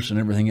looking worse and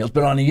everything else.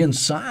 But on the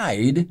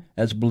inside,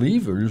 as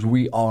believers,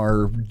 we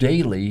are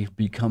daily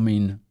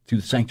becoming,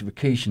 through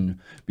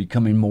sanctification,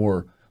 becoming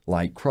more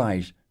like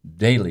Christ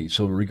daily.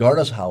 So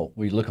regardless how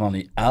we look on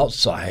the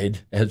outside,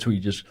 as we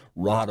just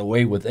rot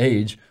away with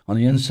age, on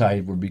the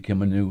inside we're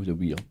becoming new, to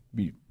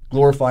be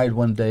glorified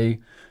one day.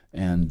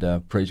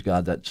 And praise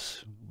God,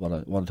 that's what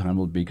a time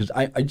will be. Because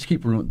I just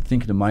keep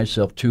thinking to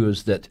myself too,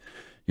 is that,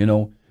 you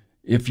know,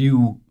 if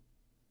you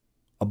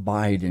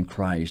abide in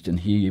Christ and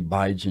he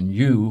abides in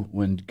you,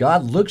 when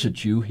God looks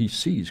at you, he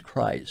sees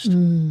Christ,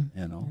 you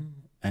know,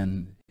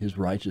 and his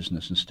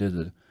righteousness instead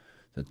of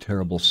the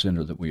terrible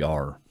sinner that we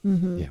are.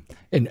 Yeah,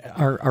 and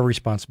our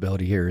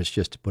responsibility here is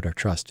just to put our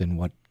trust in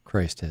what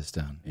Christ has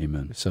done.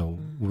 Amen. So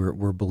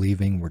we're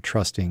believing, we're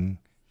trusting,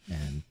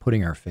 and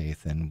putting our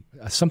faith in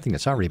something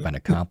that's already been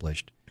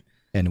accomplished,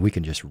 and we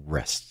can just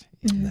rest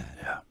in that.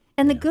 Yeah.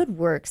 And the good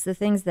works, the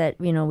things that,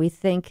 you know, we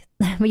think,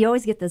 we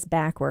always get this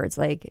backwards,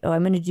 like, oh,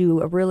 I'm going to do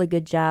a really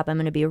good job, I'm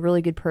going to be a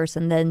really good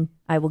person, then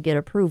I will get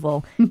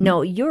approval.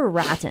 No, you're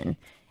rotten.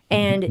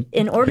 And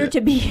in order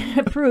to be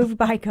approved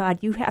by God,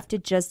 you have to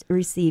just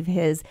receive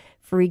his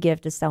free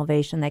gift of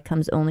salvation that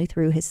comes only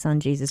through his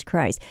son, Jesus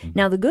Christ.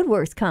 Now, the good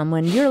works come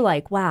when you're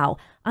like, wow,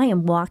 I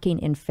am walking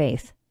in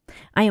faith.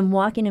 I am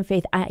walking in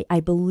faith. I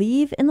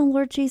believe in the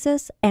Lord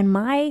Jesus, and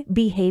my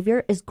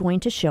behavior is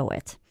going to show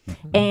it.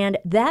 And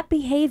that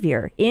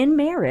behavior in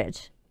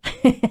marriage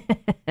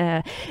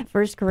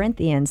 1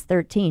 Corinthians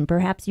 13,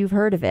 perhaps you've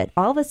heard of it.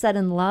 All of a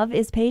sudden, love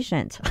is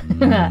patient.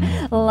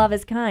 Love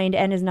is kind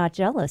and is not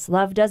jealous.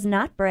 Love does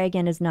not brag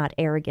and is not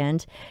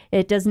arrogant.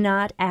 It does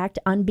not act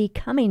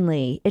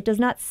unbecomingly. It does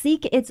not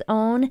seek its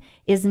own,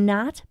 is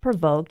not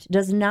provoked,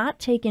 does not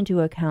take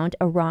into account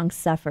a wrong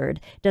suffered,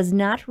 does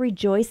not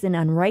rejoice in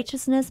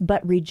unrighteousness,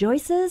 but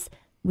rejoices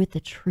with the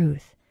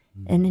truth.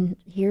 And then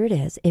here it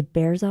is. It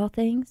bears all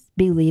things,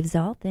 believes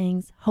all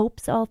things,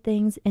 hopes all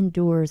things,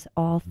 endures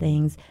all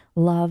things.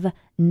 Love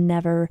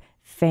never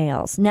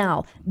fails.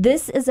 Now,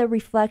 this is a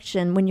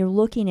reflection when you're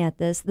looking at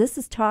this. This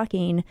is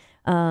talking,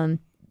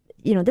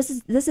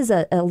 this is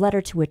a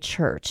letter to a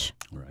church,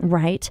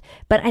 right?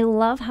 But I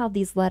love how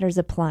these letters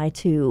apply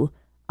to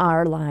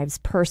our lives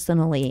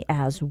personally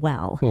as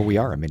well. Well, we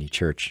are a mini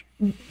church.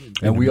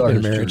 And we are in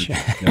his marriage. church.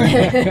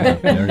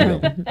 There you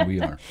go.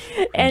 We are.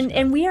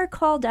 And we are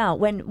called out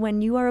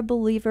when you are a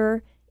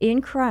believer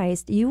in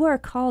Christ, you are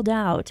called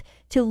out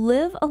to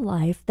live a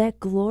life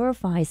that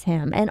glorifies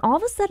him. And all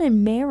of a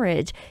sudden,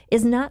 marriage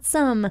is not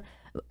some,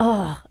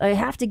 I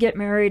have to get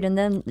married and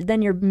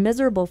then you're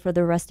miserable for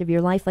the rest of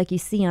your life like you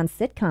see on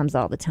sitcoms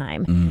all the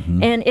time.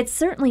 Mm-hmm. And it's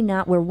certainly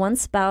not where one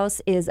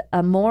spouse is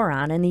a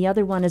moron and the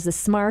other one is a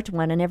smart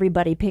one and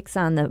everybody picks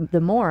on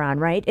the moron,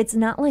 right? It's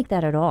not like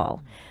that at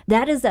all.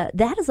 That is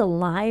a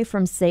lie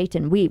from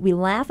Satan. We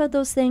laugh at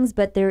those things,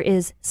 but there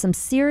is some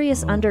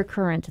serious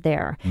undercurrent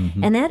there.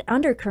 Mm-hmm. And that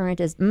undercurrent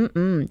is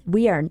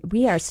we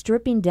are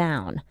stripping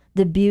down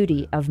the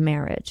beauty of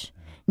marriage.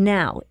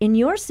 Now, in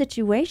your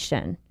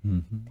situation,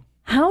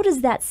 how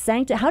did that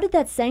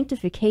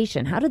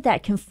sanctification, how did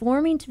that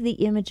conforming to the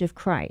image of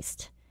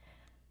Christ,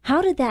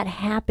 how did that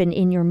happen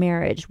in your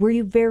marriage? Were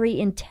you very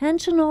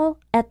intentional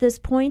at this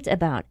point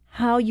about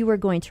how you were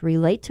going to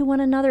relate to one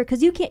another?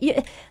 Because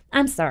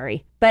I'm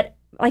sorry, but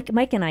like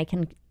Mike and I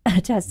can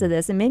attest to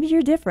this, and maybe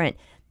you're different,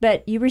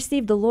 but you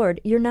received the Lord.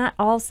 You're not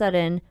all of a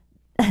sudden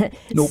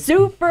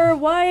super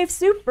wife,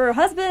 super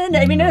husband.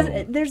 I mean,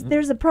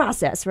 there's a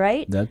process,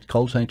 right? That's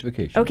called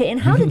sanctification. Okay,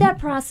 and how did that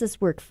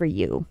process work for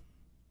you?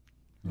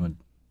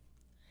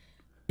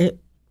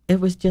 It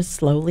was just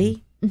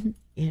slowly,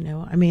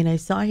 I mean, I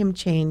saw him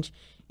change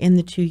in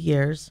the 2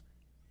 years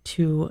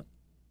to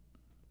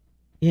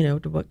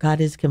what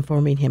God is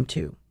conforming him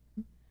to.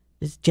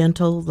 This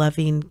gentle,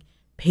 loving,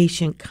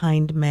 patient,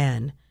 kind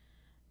man.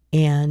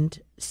 And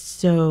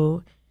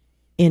so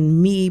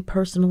in me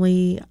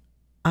personally,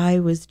 I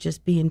was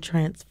just being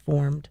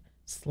transformed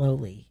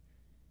slowly,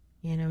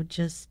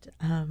 just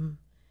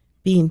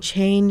being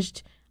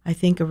changed. I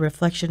think a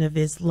reflection of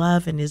his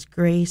love and his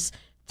grace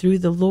through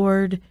the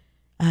Lord,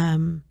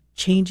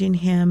 changing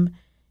him,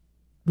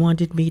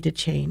 wanted me to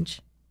change.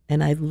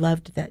 And I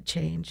loved that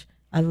change.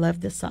 I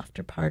loved the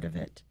softer part of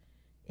it.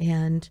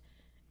 And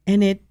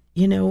it,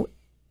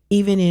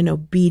 even in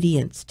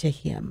obedience to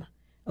him,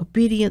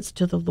 obedience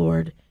to the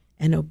Lord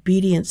and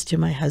obedience to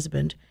my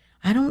husband,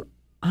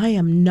 I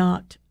am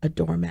not a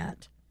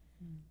doormat.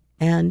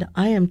 And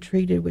I am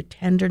treated with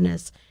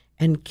tenderness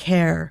and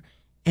care.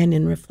 And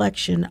in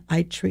reflection,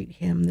 I treat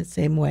him the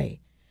same way.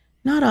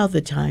 Not all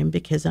the time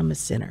because I'm a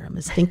sinner. I'm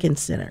a stinking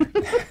sinner.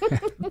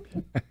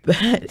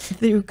 But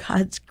through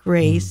God's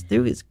grace,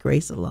 through his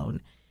grace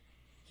alone,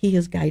 he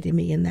has guided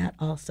me in that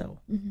also.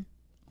 Mm-hmm.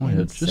 Well,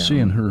 yeah, just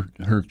seeing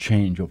her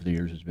change over the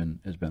years has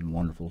been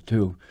wonderful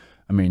too.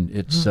 I mean,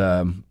 it's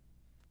and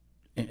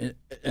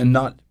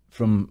not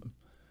from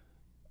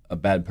a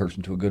bad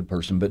person to a good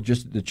person, but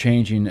just the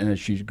changing, and as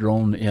she's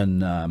grown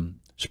in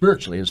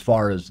spiritually, as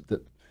far as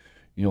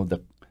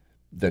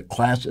the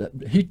class.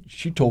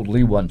 She told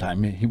Lee one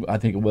time, I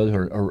think it was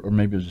her, or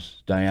maybe it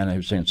was Diana, who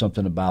was saying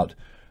something about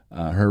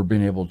her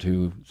being able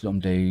to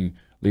someday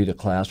lead a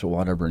class or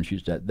whatever, and she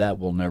said that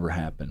will never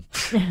happen.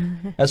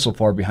 That's so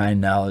far behind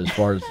now as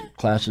far as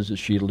classes that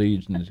she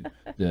leads and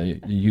the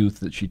youth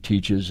that she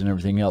teaches and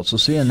everything else. So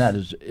seeing that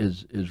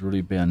is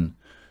really been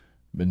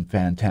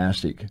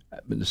fantastic.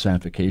 The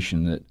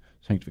sanctification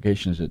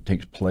as it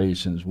takes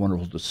place, and it's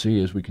wonderful to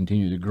see as we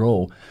continue to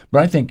grow.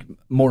 But I think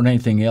more than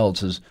anything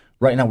else is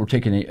right now we're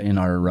taking in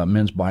our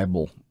men's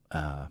Bible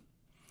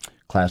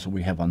class that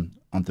we have on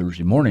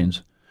Thursday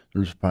mornings.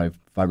 There's probably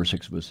 5 or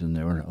 6 of us in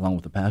there, along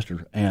with the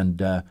pastor.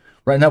 And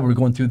right now we're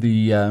going through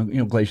the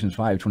Galatians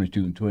 5:22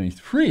 and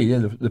 23,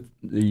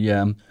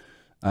 the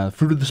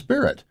fruit of the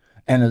Spirit.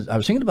 And as I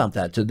was thinking about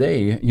that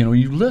today,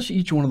 you list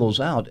each one of those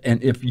out,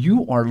 and if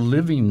you are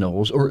living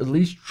those, or at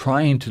least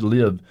trying to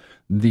live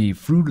the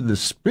fruit of the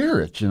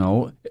Spirit,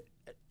 in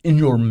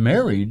your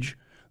marriage,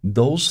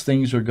 those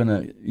things are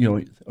gonna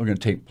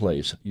take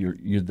place.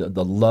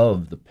 The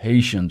love, the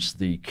patience,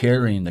 the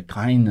caring, the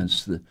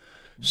kindness, the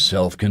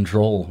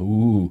self-control.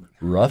 Ooh,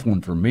 rough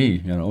one for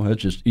me.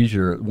 It's just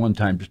easier at one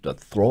time just to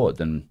throw it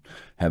than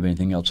have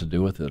anything else to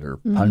do with it, or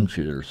punch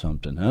it or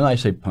something. And I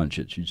say punch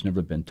it. She's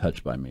never been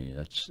touched by me.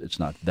 It's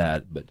not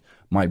that. But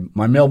my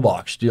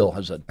mailbox still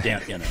has a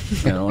dent in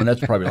it. And that's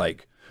probably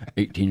like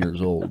 18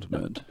 years old.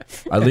 But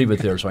I leave it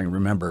there so I can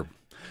remember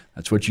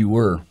That's what you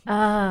were,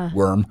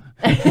 worm.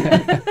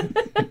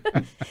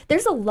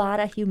 There's a lot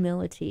of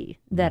humility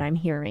that I'm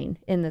hearing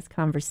in this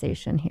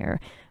conversation here,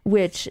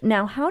 which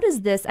now, how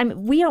does this, I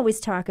mean, we always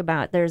talk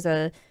about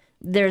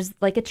there's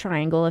like a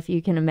triangle, if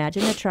you can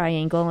imagine a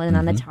triangle, and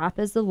on the top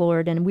is the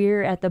Lord, and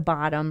we're at the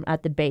bottom,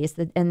 at the base.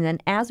 And then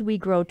as we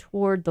grow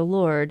toward the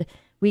Lord,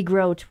 we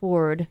grow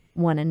toward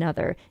one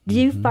another. Do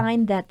you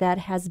find that that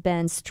has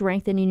been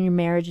strengthening your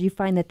marriage? Do you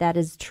find that that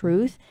is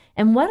truth?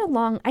 And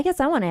I guess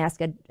I want to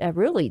ask a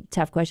really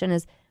tough question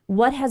is,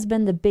 what has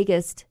been the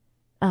biggest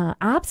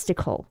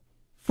obstacle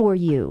for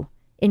you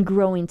in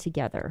growing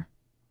together?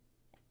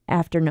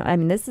 What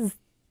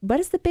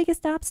is the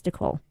biggest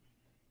obstacle?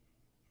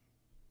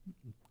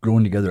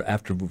 Growing together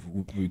after we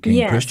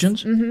became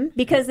Christians?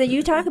 Because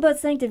you talk about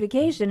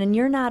sanctification and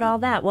you're not all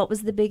that. What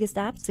was the biggest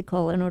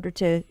obstacle in order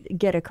to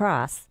get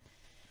across?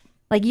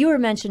 Like you were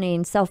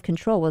mentioning,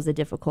 self-control was a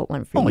difficult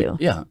one for you.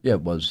 Yeah,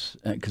 it was.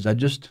 Because I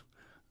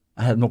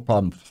had no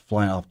problem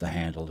flying off the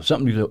handle. If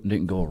something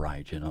didn't go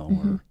right,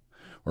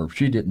 or if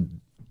she didn't,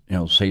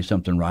 say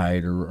something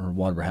right or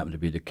whatever happened to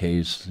be the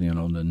case,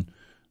 then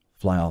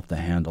fly off the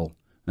handle.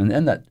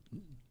 And that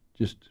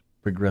just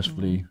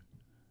progressively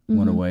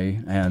went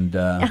away. And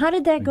how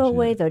did that go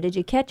away, though? Did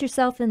you catch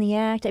yourself in the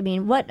act? I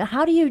mean,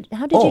 how did you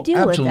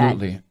deal with that?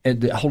 Absolutely.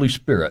 And the Holy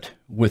Spirit,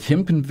 with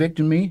Him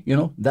convicting me,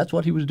 that's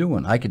what He was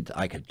doing. I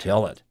could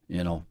tell it.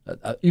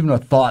 Even a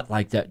thought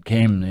like that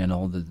came,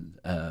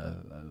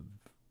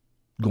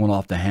 going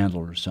off the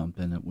handle or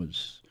something. It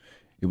was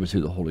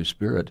through the Holy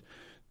Spirit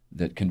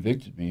that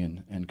convicted me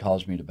and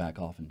caused me to back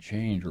off and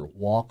change or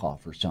walk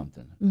off or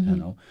something,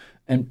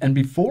 And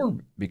before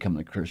becoming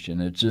a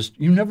Christian, it's just,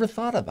 you never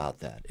thought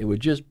about that. It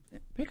would just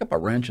pick up a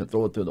wrench and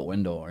throw it through the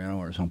window,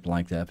 or something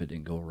like that if it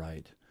didn't go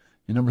right.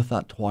 You never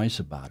thought twice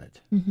about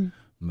it.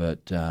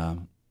 But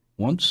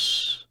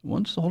once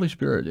the Holy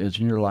Spirit is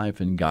in your life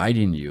and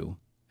guiding you,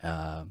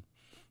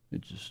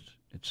 it's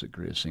the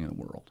greatest thing in the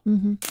world.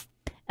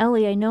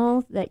 Ellie, I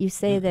know that you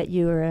say that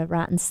you were a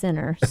rotten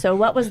sinner. So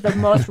what was the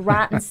most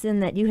rotten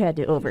sin that you had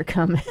to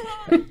overcome?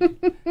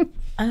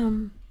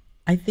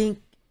 I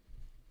think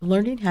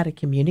learning how to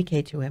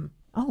communicate to him.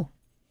 Oh.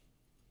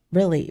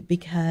 Really,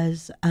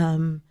 because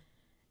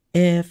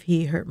if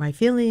he hurt my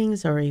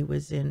feelings or he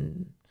was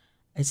in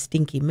a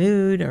stinky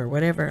mood or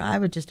whatever, I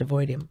would just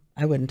avoid him.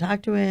 I wouldn't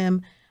talk to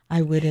him.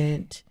 I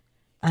wouldn't,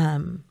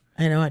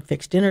 I'd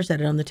fix dinner, set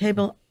it on the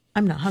table.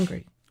 I'm not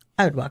hungry.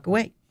 I would walk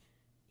away.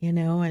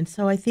 And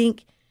so I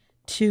think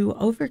to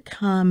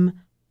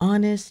overcome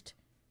honest,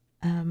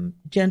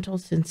 gentle,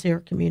 sincere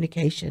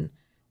communication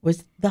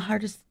was the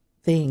hardest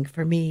thing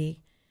for me.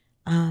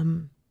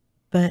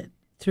 But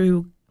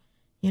through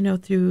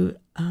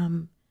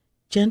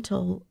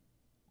gentle,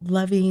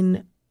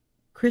 loving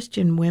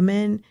Christian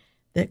women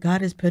that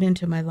God has put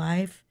into my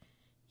life,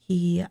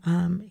 He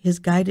has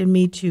guided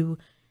me to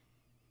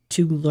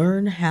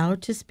learn how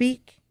to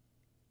speak,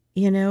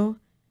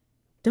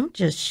 Don't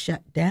just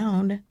shut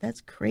down. That's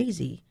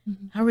crazy.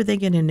 How are they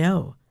going to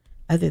know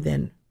other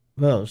than,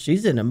 well,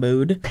 she's in a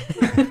mood,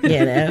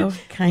 kind of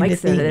thing. Mike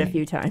said it a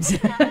few times.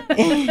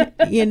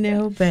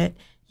 But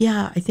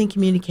yeah, I think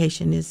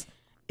communication is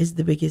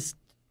the biggest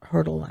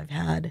hurdle I've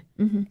had.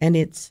 And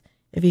it's,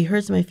 if he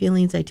hurts my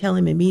feelings, I tell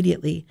him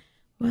immediately,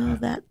 well,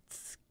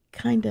 that's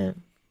kind of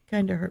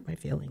hurt my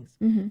feelings.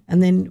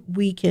 And then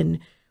we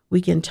can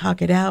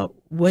talk it out.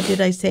 What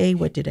did I say?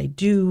 What did I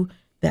do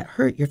that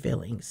hurt your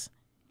feelings?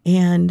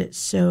 And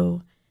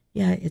so,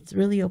 yeah, it's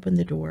really opened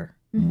the door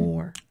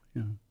more.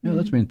 Yeah,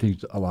 that's made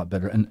things a lot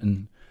better.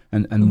 And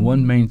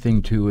one main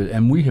thing too,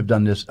 and we have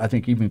done this, I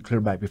think, even clear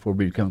back before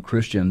we become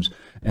Christians,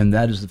 and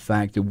that is the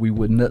fact that we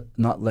would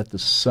not let the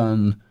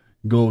sun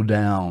go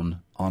down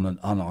on an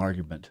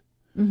argument.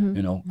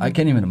 I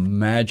can't even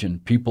imagine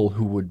people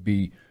who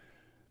would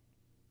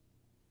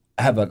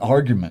have an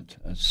argument,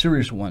 a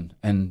serious one,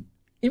 and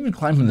even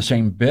climb in the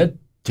same bed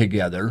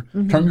together,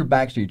 turn your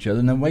backs to each other,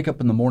 and then wake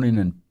up in the morning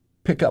and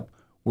pick up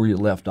where you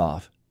left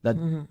off. That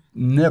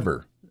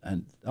never,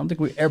 and I don't think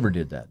we ever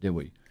did that, did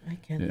we? I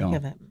can't think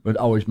of it. But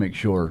always make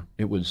sure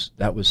that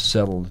was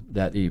settled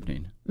that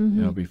evening,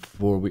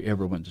 before we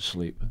ever went to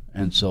sleep.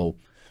 And so,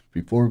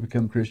 before we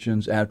become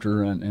Christians,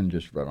 after, and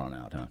just right on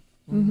out, huh?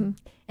 And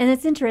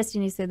it's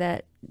interesting you say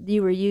that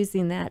you were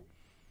using that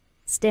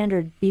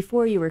standard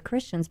before you were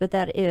Christians, but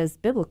that is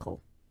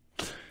biblical.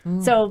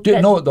 So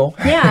didn't know it though.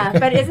 Yeah,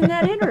 but isn't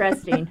that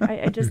interesting?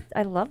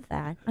 I love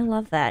that. I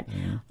love that.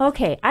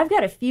 Okay, I've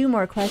got a few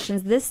more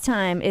questions. This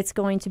time it's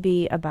going to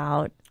be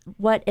about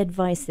what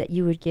advice that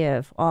you would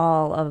give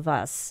all of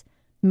us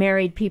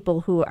married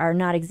people who are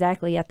not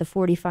exactly at the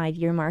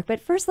 45-year mark. But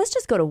first, let's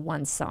just go to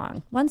one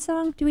song. One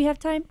song? Do we have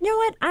time? You know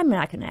what? I'm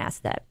not going to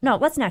ask that. No,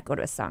 let's not go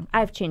to a song.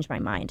 I've changed my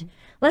mind.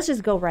 Let's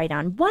just go right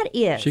on. What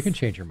is... She can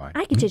change her mind.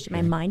 I can change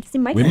my mind. See,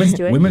 Mike women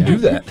do it. Women do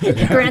that.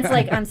 Grant's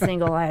like, I'm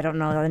single. I don't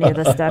know any of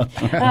this stuff.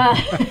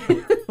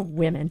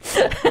 Women.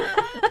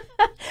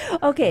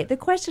 Okay, the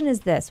question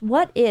is this.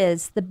 What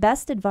is the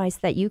best advice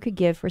that you could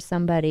give for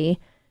somebody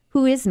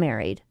who is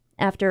married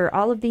after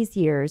all of these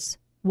years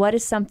what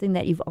is something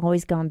that you've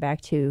always gone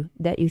back to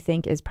that you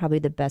think is probably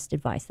the best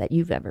advice that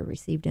you've ever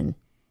received in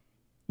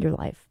your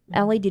life?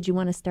 Ellie, did you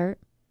want to start?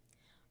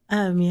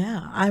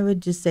 Yeah, I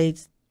would just say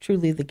it's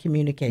truly the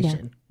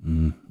communication.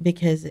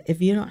 Because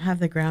if you don't have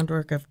the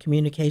groundwork of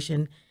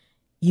communication,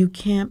 you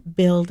can't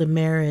build a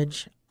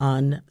marriage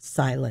on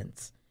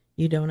silence.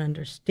 You don't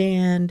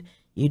understand.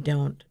 You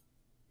don't,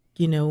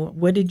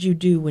 what did you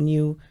do when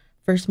you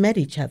first met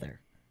each other?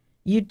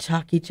 You'd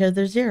talk each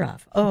other's ear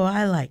off. Oh,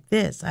 I like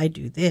this. I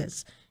do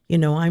this.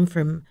 I'm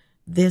from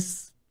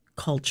this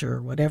culture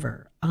or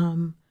whatever.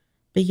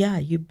 But yeah,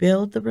 you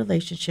build the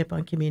relationship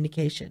on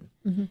communication.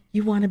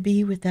 You want to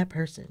be with that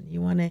person.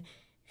 You want to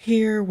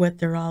hear what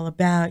they're all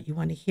about. You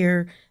want to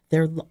hear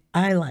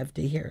I love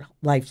to hear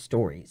life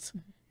stories.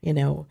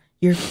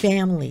 Your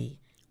family,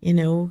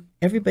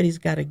 everybody's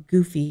got a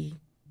goofy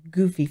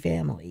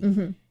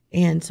family.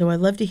 And so I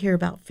love to hear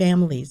about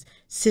families,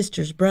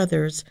 sisters,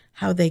 brothers,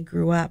 how they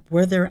grew up,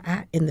 where they're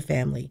at in the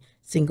family,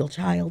 single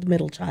child,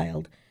 middle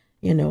child,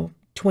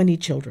 20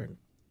 children,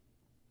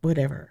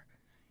 whatever.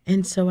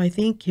 And so I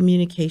think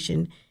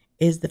communication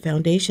is the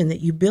foundation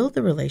that you build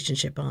the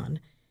relationship on,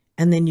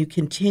 and then you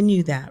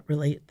continue that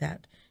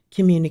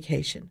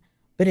communication.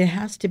 But it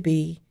has to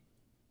be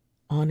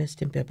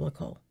honest and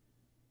biblical,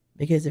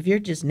 because if you're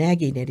just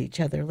nagging at each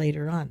other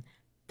later on,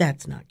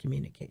 that's not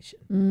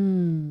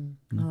communication.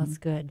 Oh, that's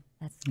good.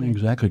 That's good.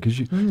 Exactly, because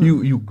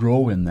you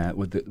grow in that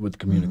with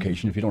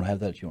communication. If you don't have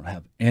that, you don't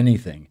have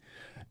anything.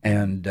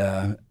 And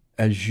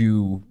as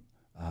you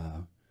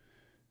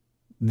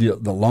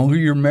the longer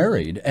you're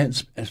married,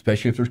 and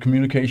especially if there's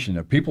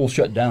communication, people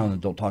shut down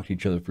and don't talk to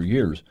each other for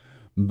years,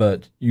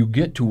 but you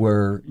get to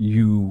where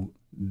you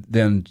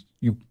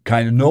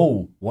kind of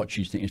know what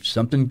she's thinking. If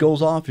something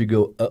goes off, you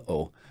go,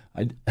 uh-oh.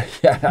 I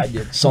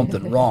did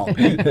something wrong,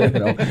 and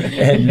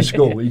you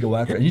go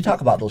after it. And you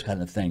talk about those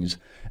kind of things,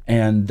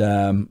 and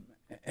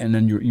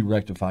then you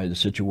rectify the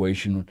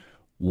situation,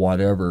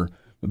 whatever.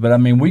 But I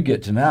mean, we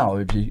get to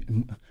now,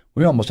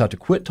 we almost have to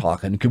quit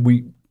talking because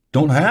we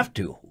don't have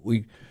to.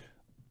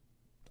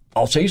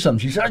 I'll say something.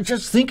 She said, "I'm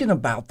just thinking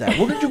about that.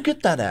 Where did you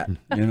get that at?"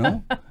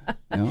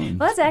 Well,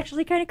 that's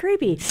actually kind of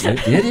creepy.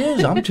 It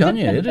is. I'm telling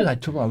you, it is. I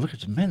look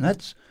at it, man,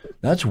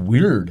 that's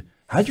weird.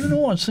 How'd you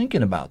know I was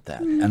thinking about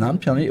that? And I'm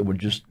telling you, it was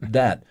just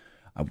that.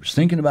 I was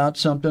thinking about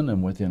something,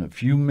 and within a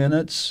few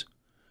minutes,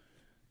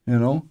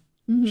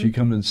 she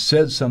comes and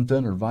said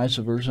something, or vice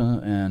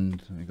versa,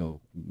 and I go,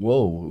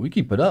 whoa, we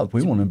keep it up.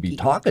 We won't be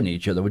talking to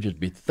each other. We'll just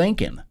be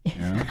thinking.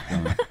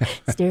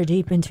 Stare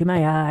deep into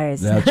my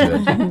eyes. That's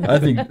it. I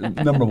think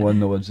number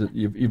one, though, is that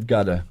you've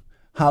got to,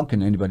 how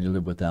can anybody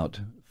live without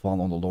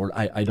following the Lord?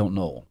 I don't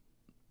know.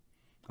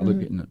 I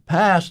look at in the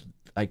past,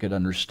 I could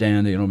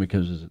understand,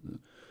 because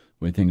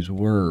way things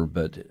were,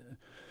 but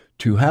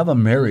to have a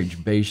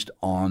marriage based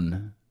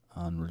on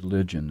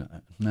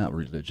religion, not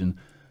religion,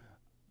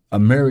 a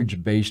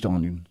marriage based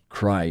on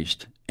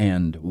Christ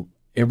and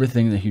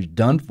everything that He's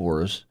done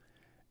for us,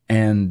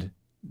 and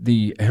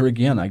here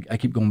again, I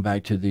keep going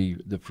back to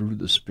the fruit of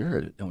the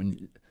Spirit.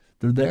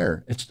 They're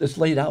there. It's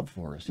laid out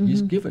for us.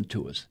 He's given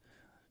to us.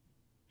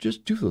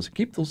 Just do those.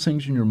 Keep those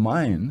things in your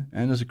mind,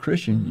 and as a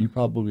Christian, you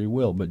probably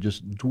will. But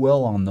just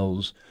dwell on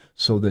those,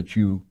 so that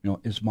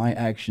is my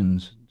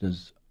actions.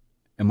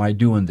 Am I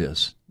doing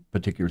this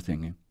particular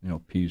thing?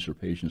 Peace or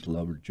patience,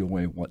 love or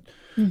joy, what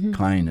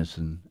kindness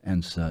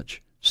and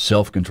such.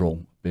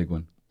 Self-control, big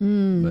one.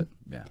 But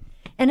yeah.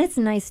 And it's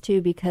nice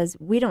too, because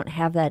we don't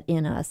have that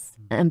in us,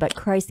 but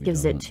Christ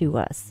gives it to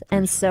us.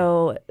 And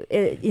so,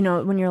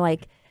 when you're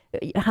like,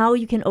 how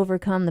you can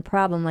overcome the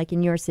problem, like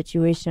in your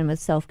situation with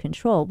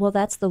self-control, well,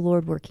 that's the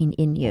Lord working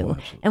in you.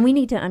 And we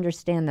need to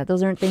understand that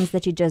those aren't things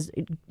that you just,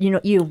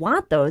 you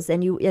want those,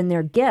 and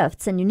they're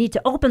gifts, and you need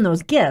to open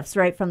those gifts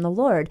right from the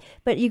Lord.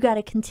 But you got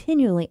to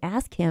continually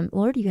ask Him,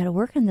 Lord, you got to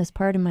work on this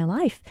part in my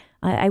life.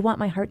 I want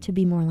my heart to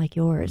be more like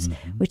yours,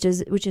 which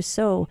is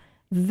so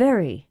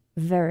very,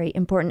 very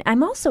important.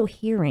 I'm also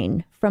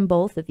hearing from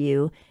both of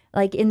you,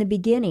 like in the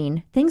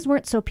beginning, things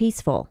weren't so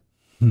peaceful.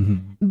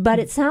 But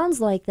it sounds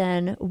like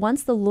then,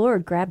 once the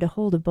Lord grabbed a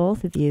hold of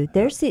both of you,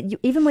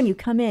 even when you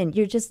come in,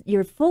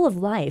 you're full of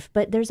life,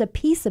 but there's a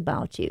peace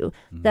about you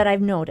that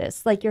I've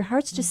noticed. Like your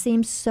hearts just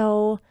seem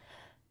so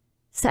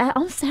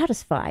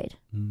satisfied.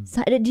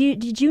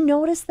 Did you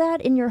notice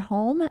that in your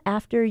home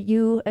after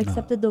you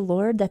accepted the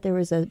Lord, that there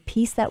was a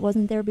peace that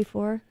wasn't there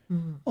before?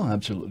 Oh,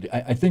 absolutely.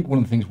 I think one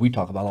of the things we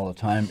talk about all the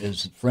time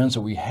is friends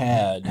that we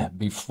had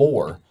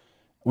before.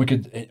 We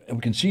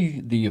can see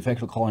the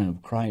effectual calling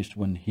of Christ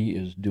when He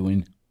is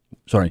doing.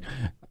 Sorry,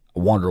 I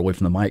wander away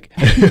from the mic.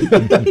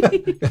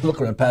 Look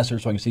around past her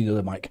so I can see the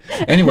other mic.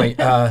 Anyway,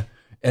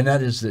 and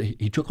that is that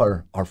He took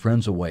our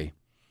friends away,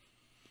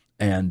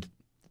 and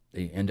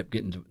they end up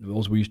getting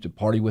those we used to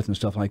party with and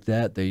stuff like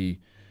that. They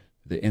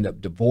end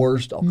up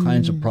divorced, all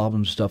kinds of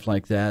problems, stuff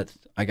like that.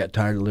 I got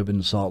tired of living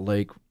in Salt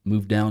Lake,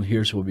 moved down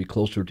here so we'd be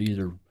closer to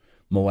either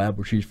Moab,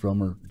 where she's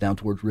from, or down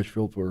towards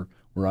Richfield, where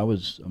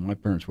my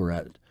parents were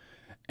at.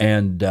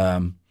 And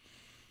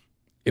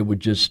it would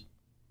just,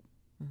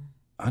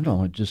 I don't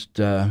know, just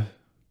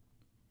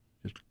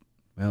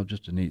well,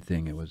 just a neat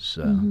thing. It was.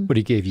 But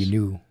he gave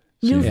you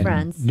New and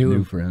friends.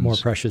 New friends. More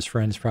precious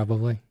friends,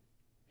 probably.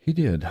 He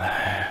did.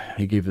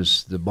 He gave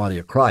us the body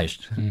of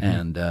Christ,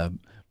 and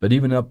but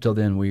even up till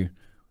then, we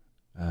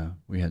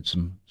had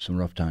some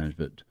rough times.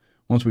 But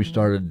once we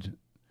started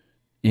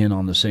in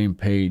on the same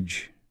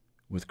page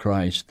with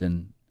Christ,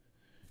 then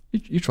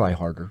you try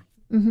harder.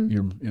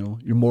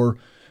 You're more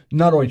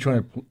not only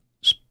trying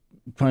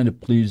to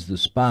please the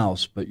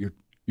spouse, but you're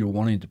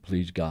wanting to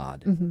please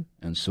God,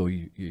 and so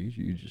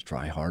you just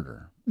try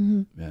harder.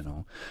 You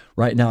know,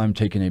 right now I'm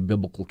taking a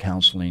biblical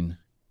counseling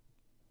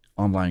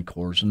online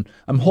course, and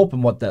I'm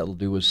hoping what that'll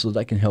do is so that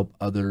I can help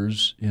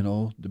others, you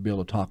know, to be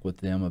able to talk with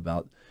them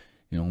about,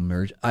 you know,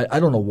 marriage. I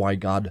don't know why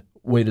God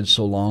waited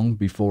so long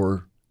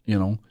before, you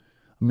know.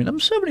 I mean, I'm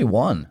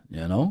 71,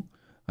 you know.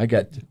 I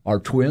got our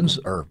twins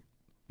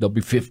they'll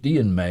be 50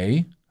 in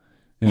May.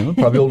 You know,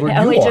 probably older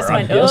than you are,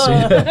 I'm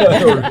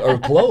guessing, or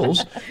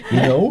close. You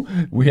know,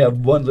 we have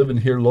one living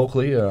here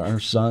locally.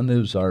 Our son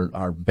is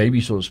our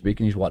baby, so to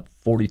speak, and he's,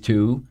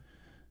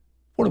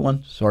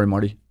 41, sorry,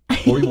 Marty,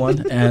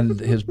 41, and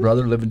his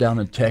brother living down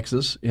in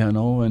Texas, you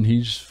know, and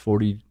he's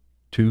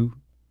 42.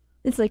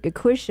 It's like a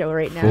quiz show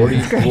right now.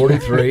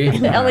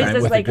 43. Ellie's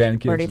just with like, the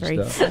grandkids 43.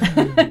 and stuff.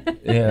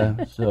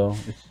 Yeah, so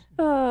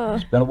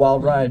it's been a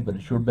wild ride, but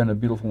it's sure been a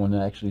beautiful one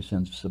actually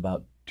since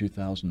about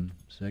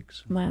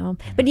 2006. Wow.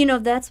 But you know,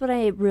 that's what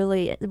I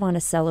really want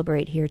to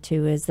celebrate here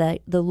too, is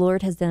that the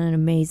Lord has done an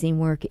amazing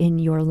work in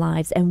your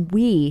lives, and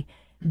we,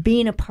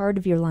 being a part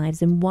of your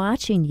lives and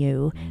watching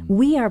you,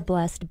 we are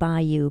blessed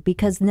by you,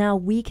 because now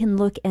we can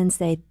look and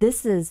say,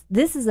 this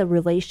is a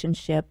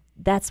relationship.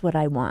 That's what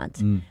I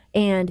want.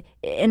 And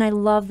I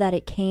love that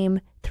it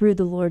came through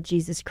the Lord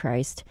Jesus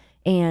Christ.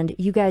 And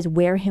you guys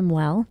wear him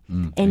well,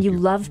 and you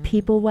love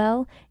people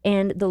well,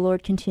 and the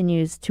Lord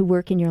continues to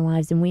work in your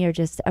lives, and we are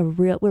just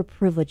we're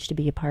privileged to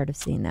be a part of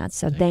seeing that.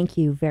 So thank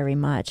you very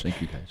much. Thank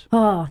you, guys.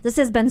 Oh, this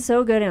has been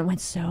so good, and it went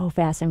so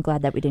fast. I'm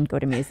glad that we didn't go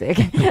to music.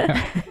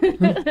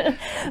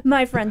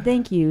 My friend,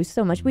 thank you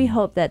so much. We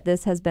hope that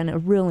this has been a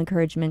real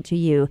encouragement to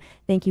you.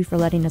 Thank you for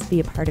letting us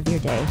be a part of your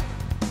day.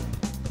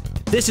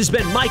 This has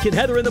been Mike and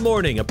Heather in the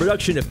Morning, a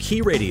production of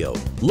Key Radio,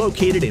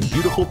 located in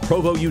beautiful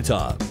Provo,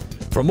 Utah.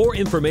 For more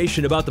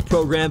information about the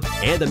program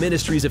and the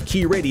ministries of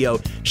Key Radio,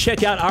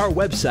 check out our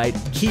website,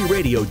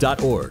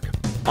 keyradio.org.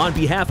 On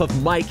behalf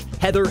of Mike,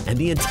 Heather, and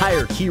the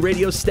entire Key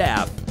Radio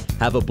staff,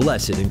 have a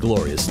blessed and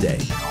glorious day.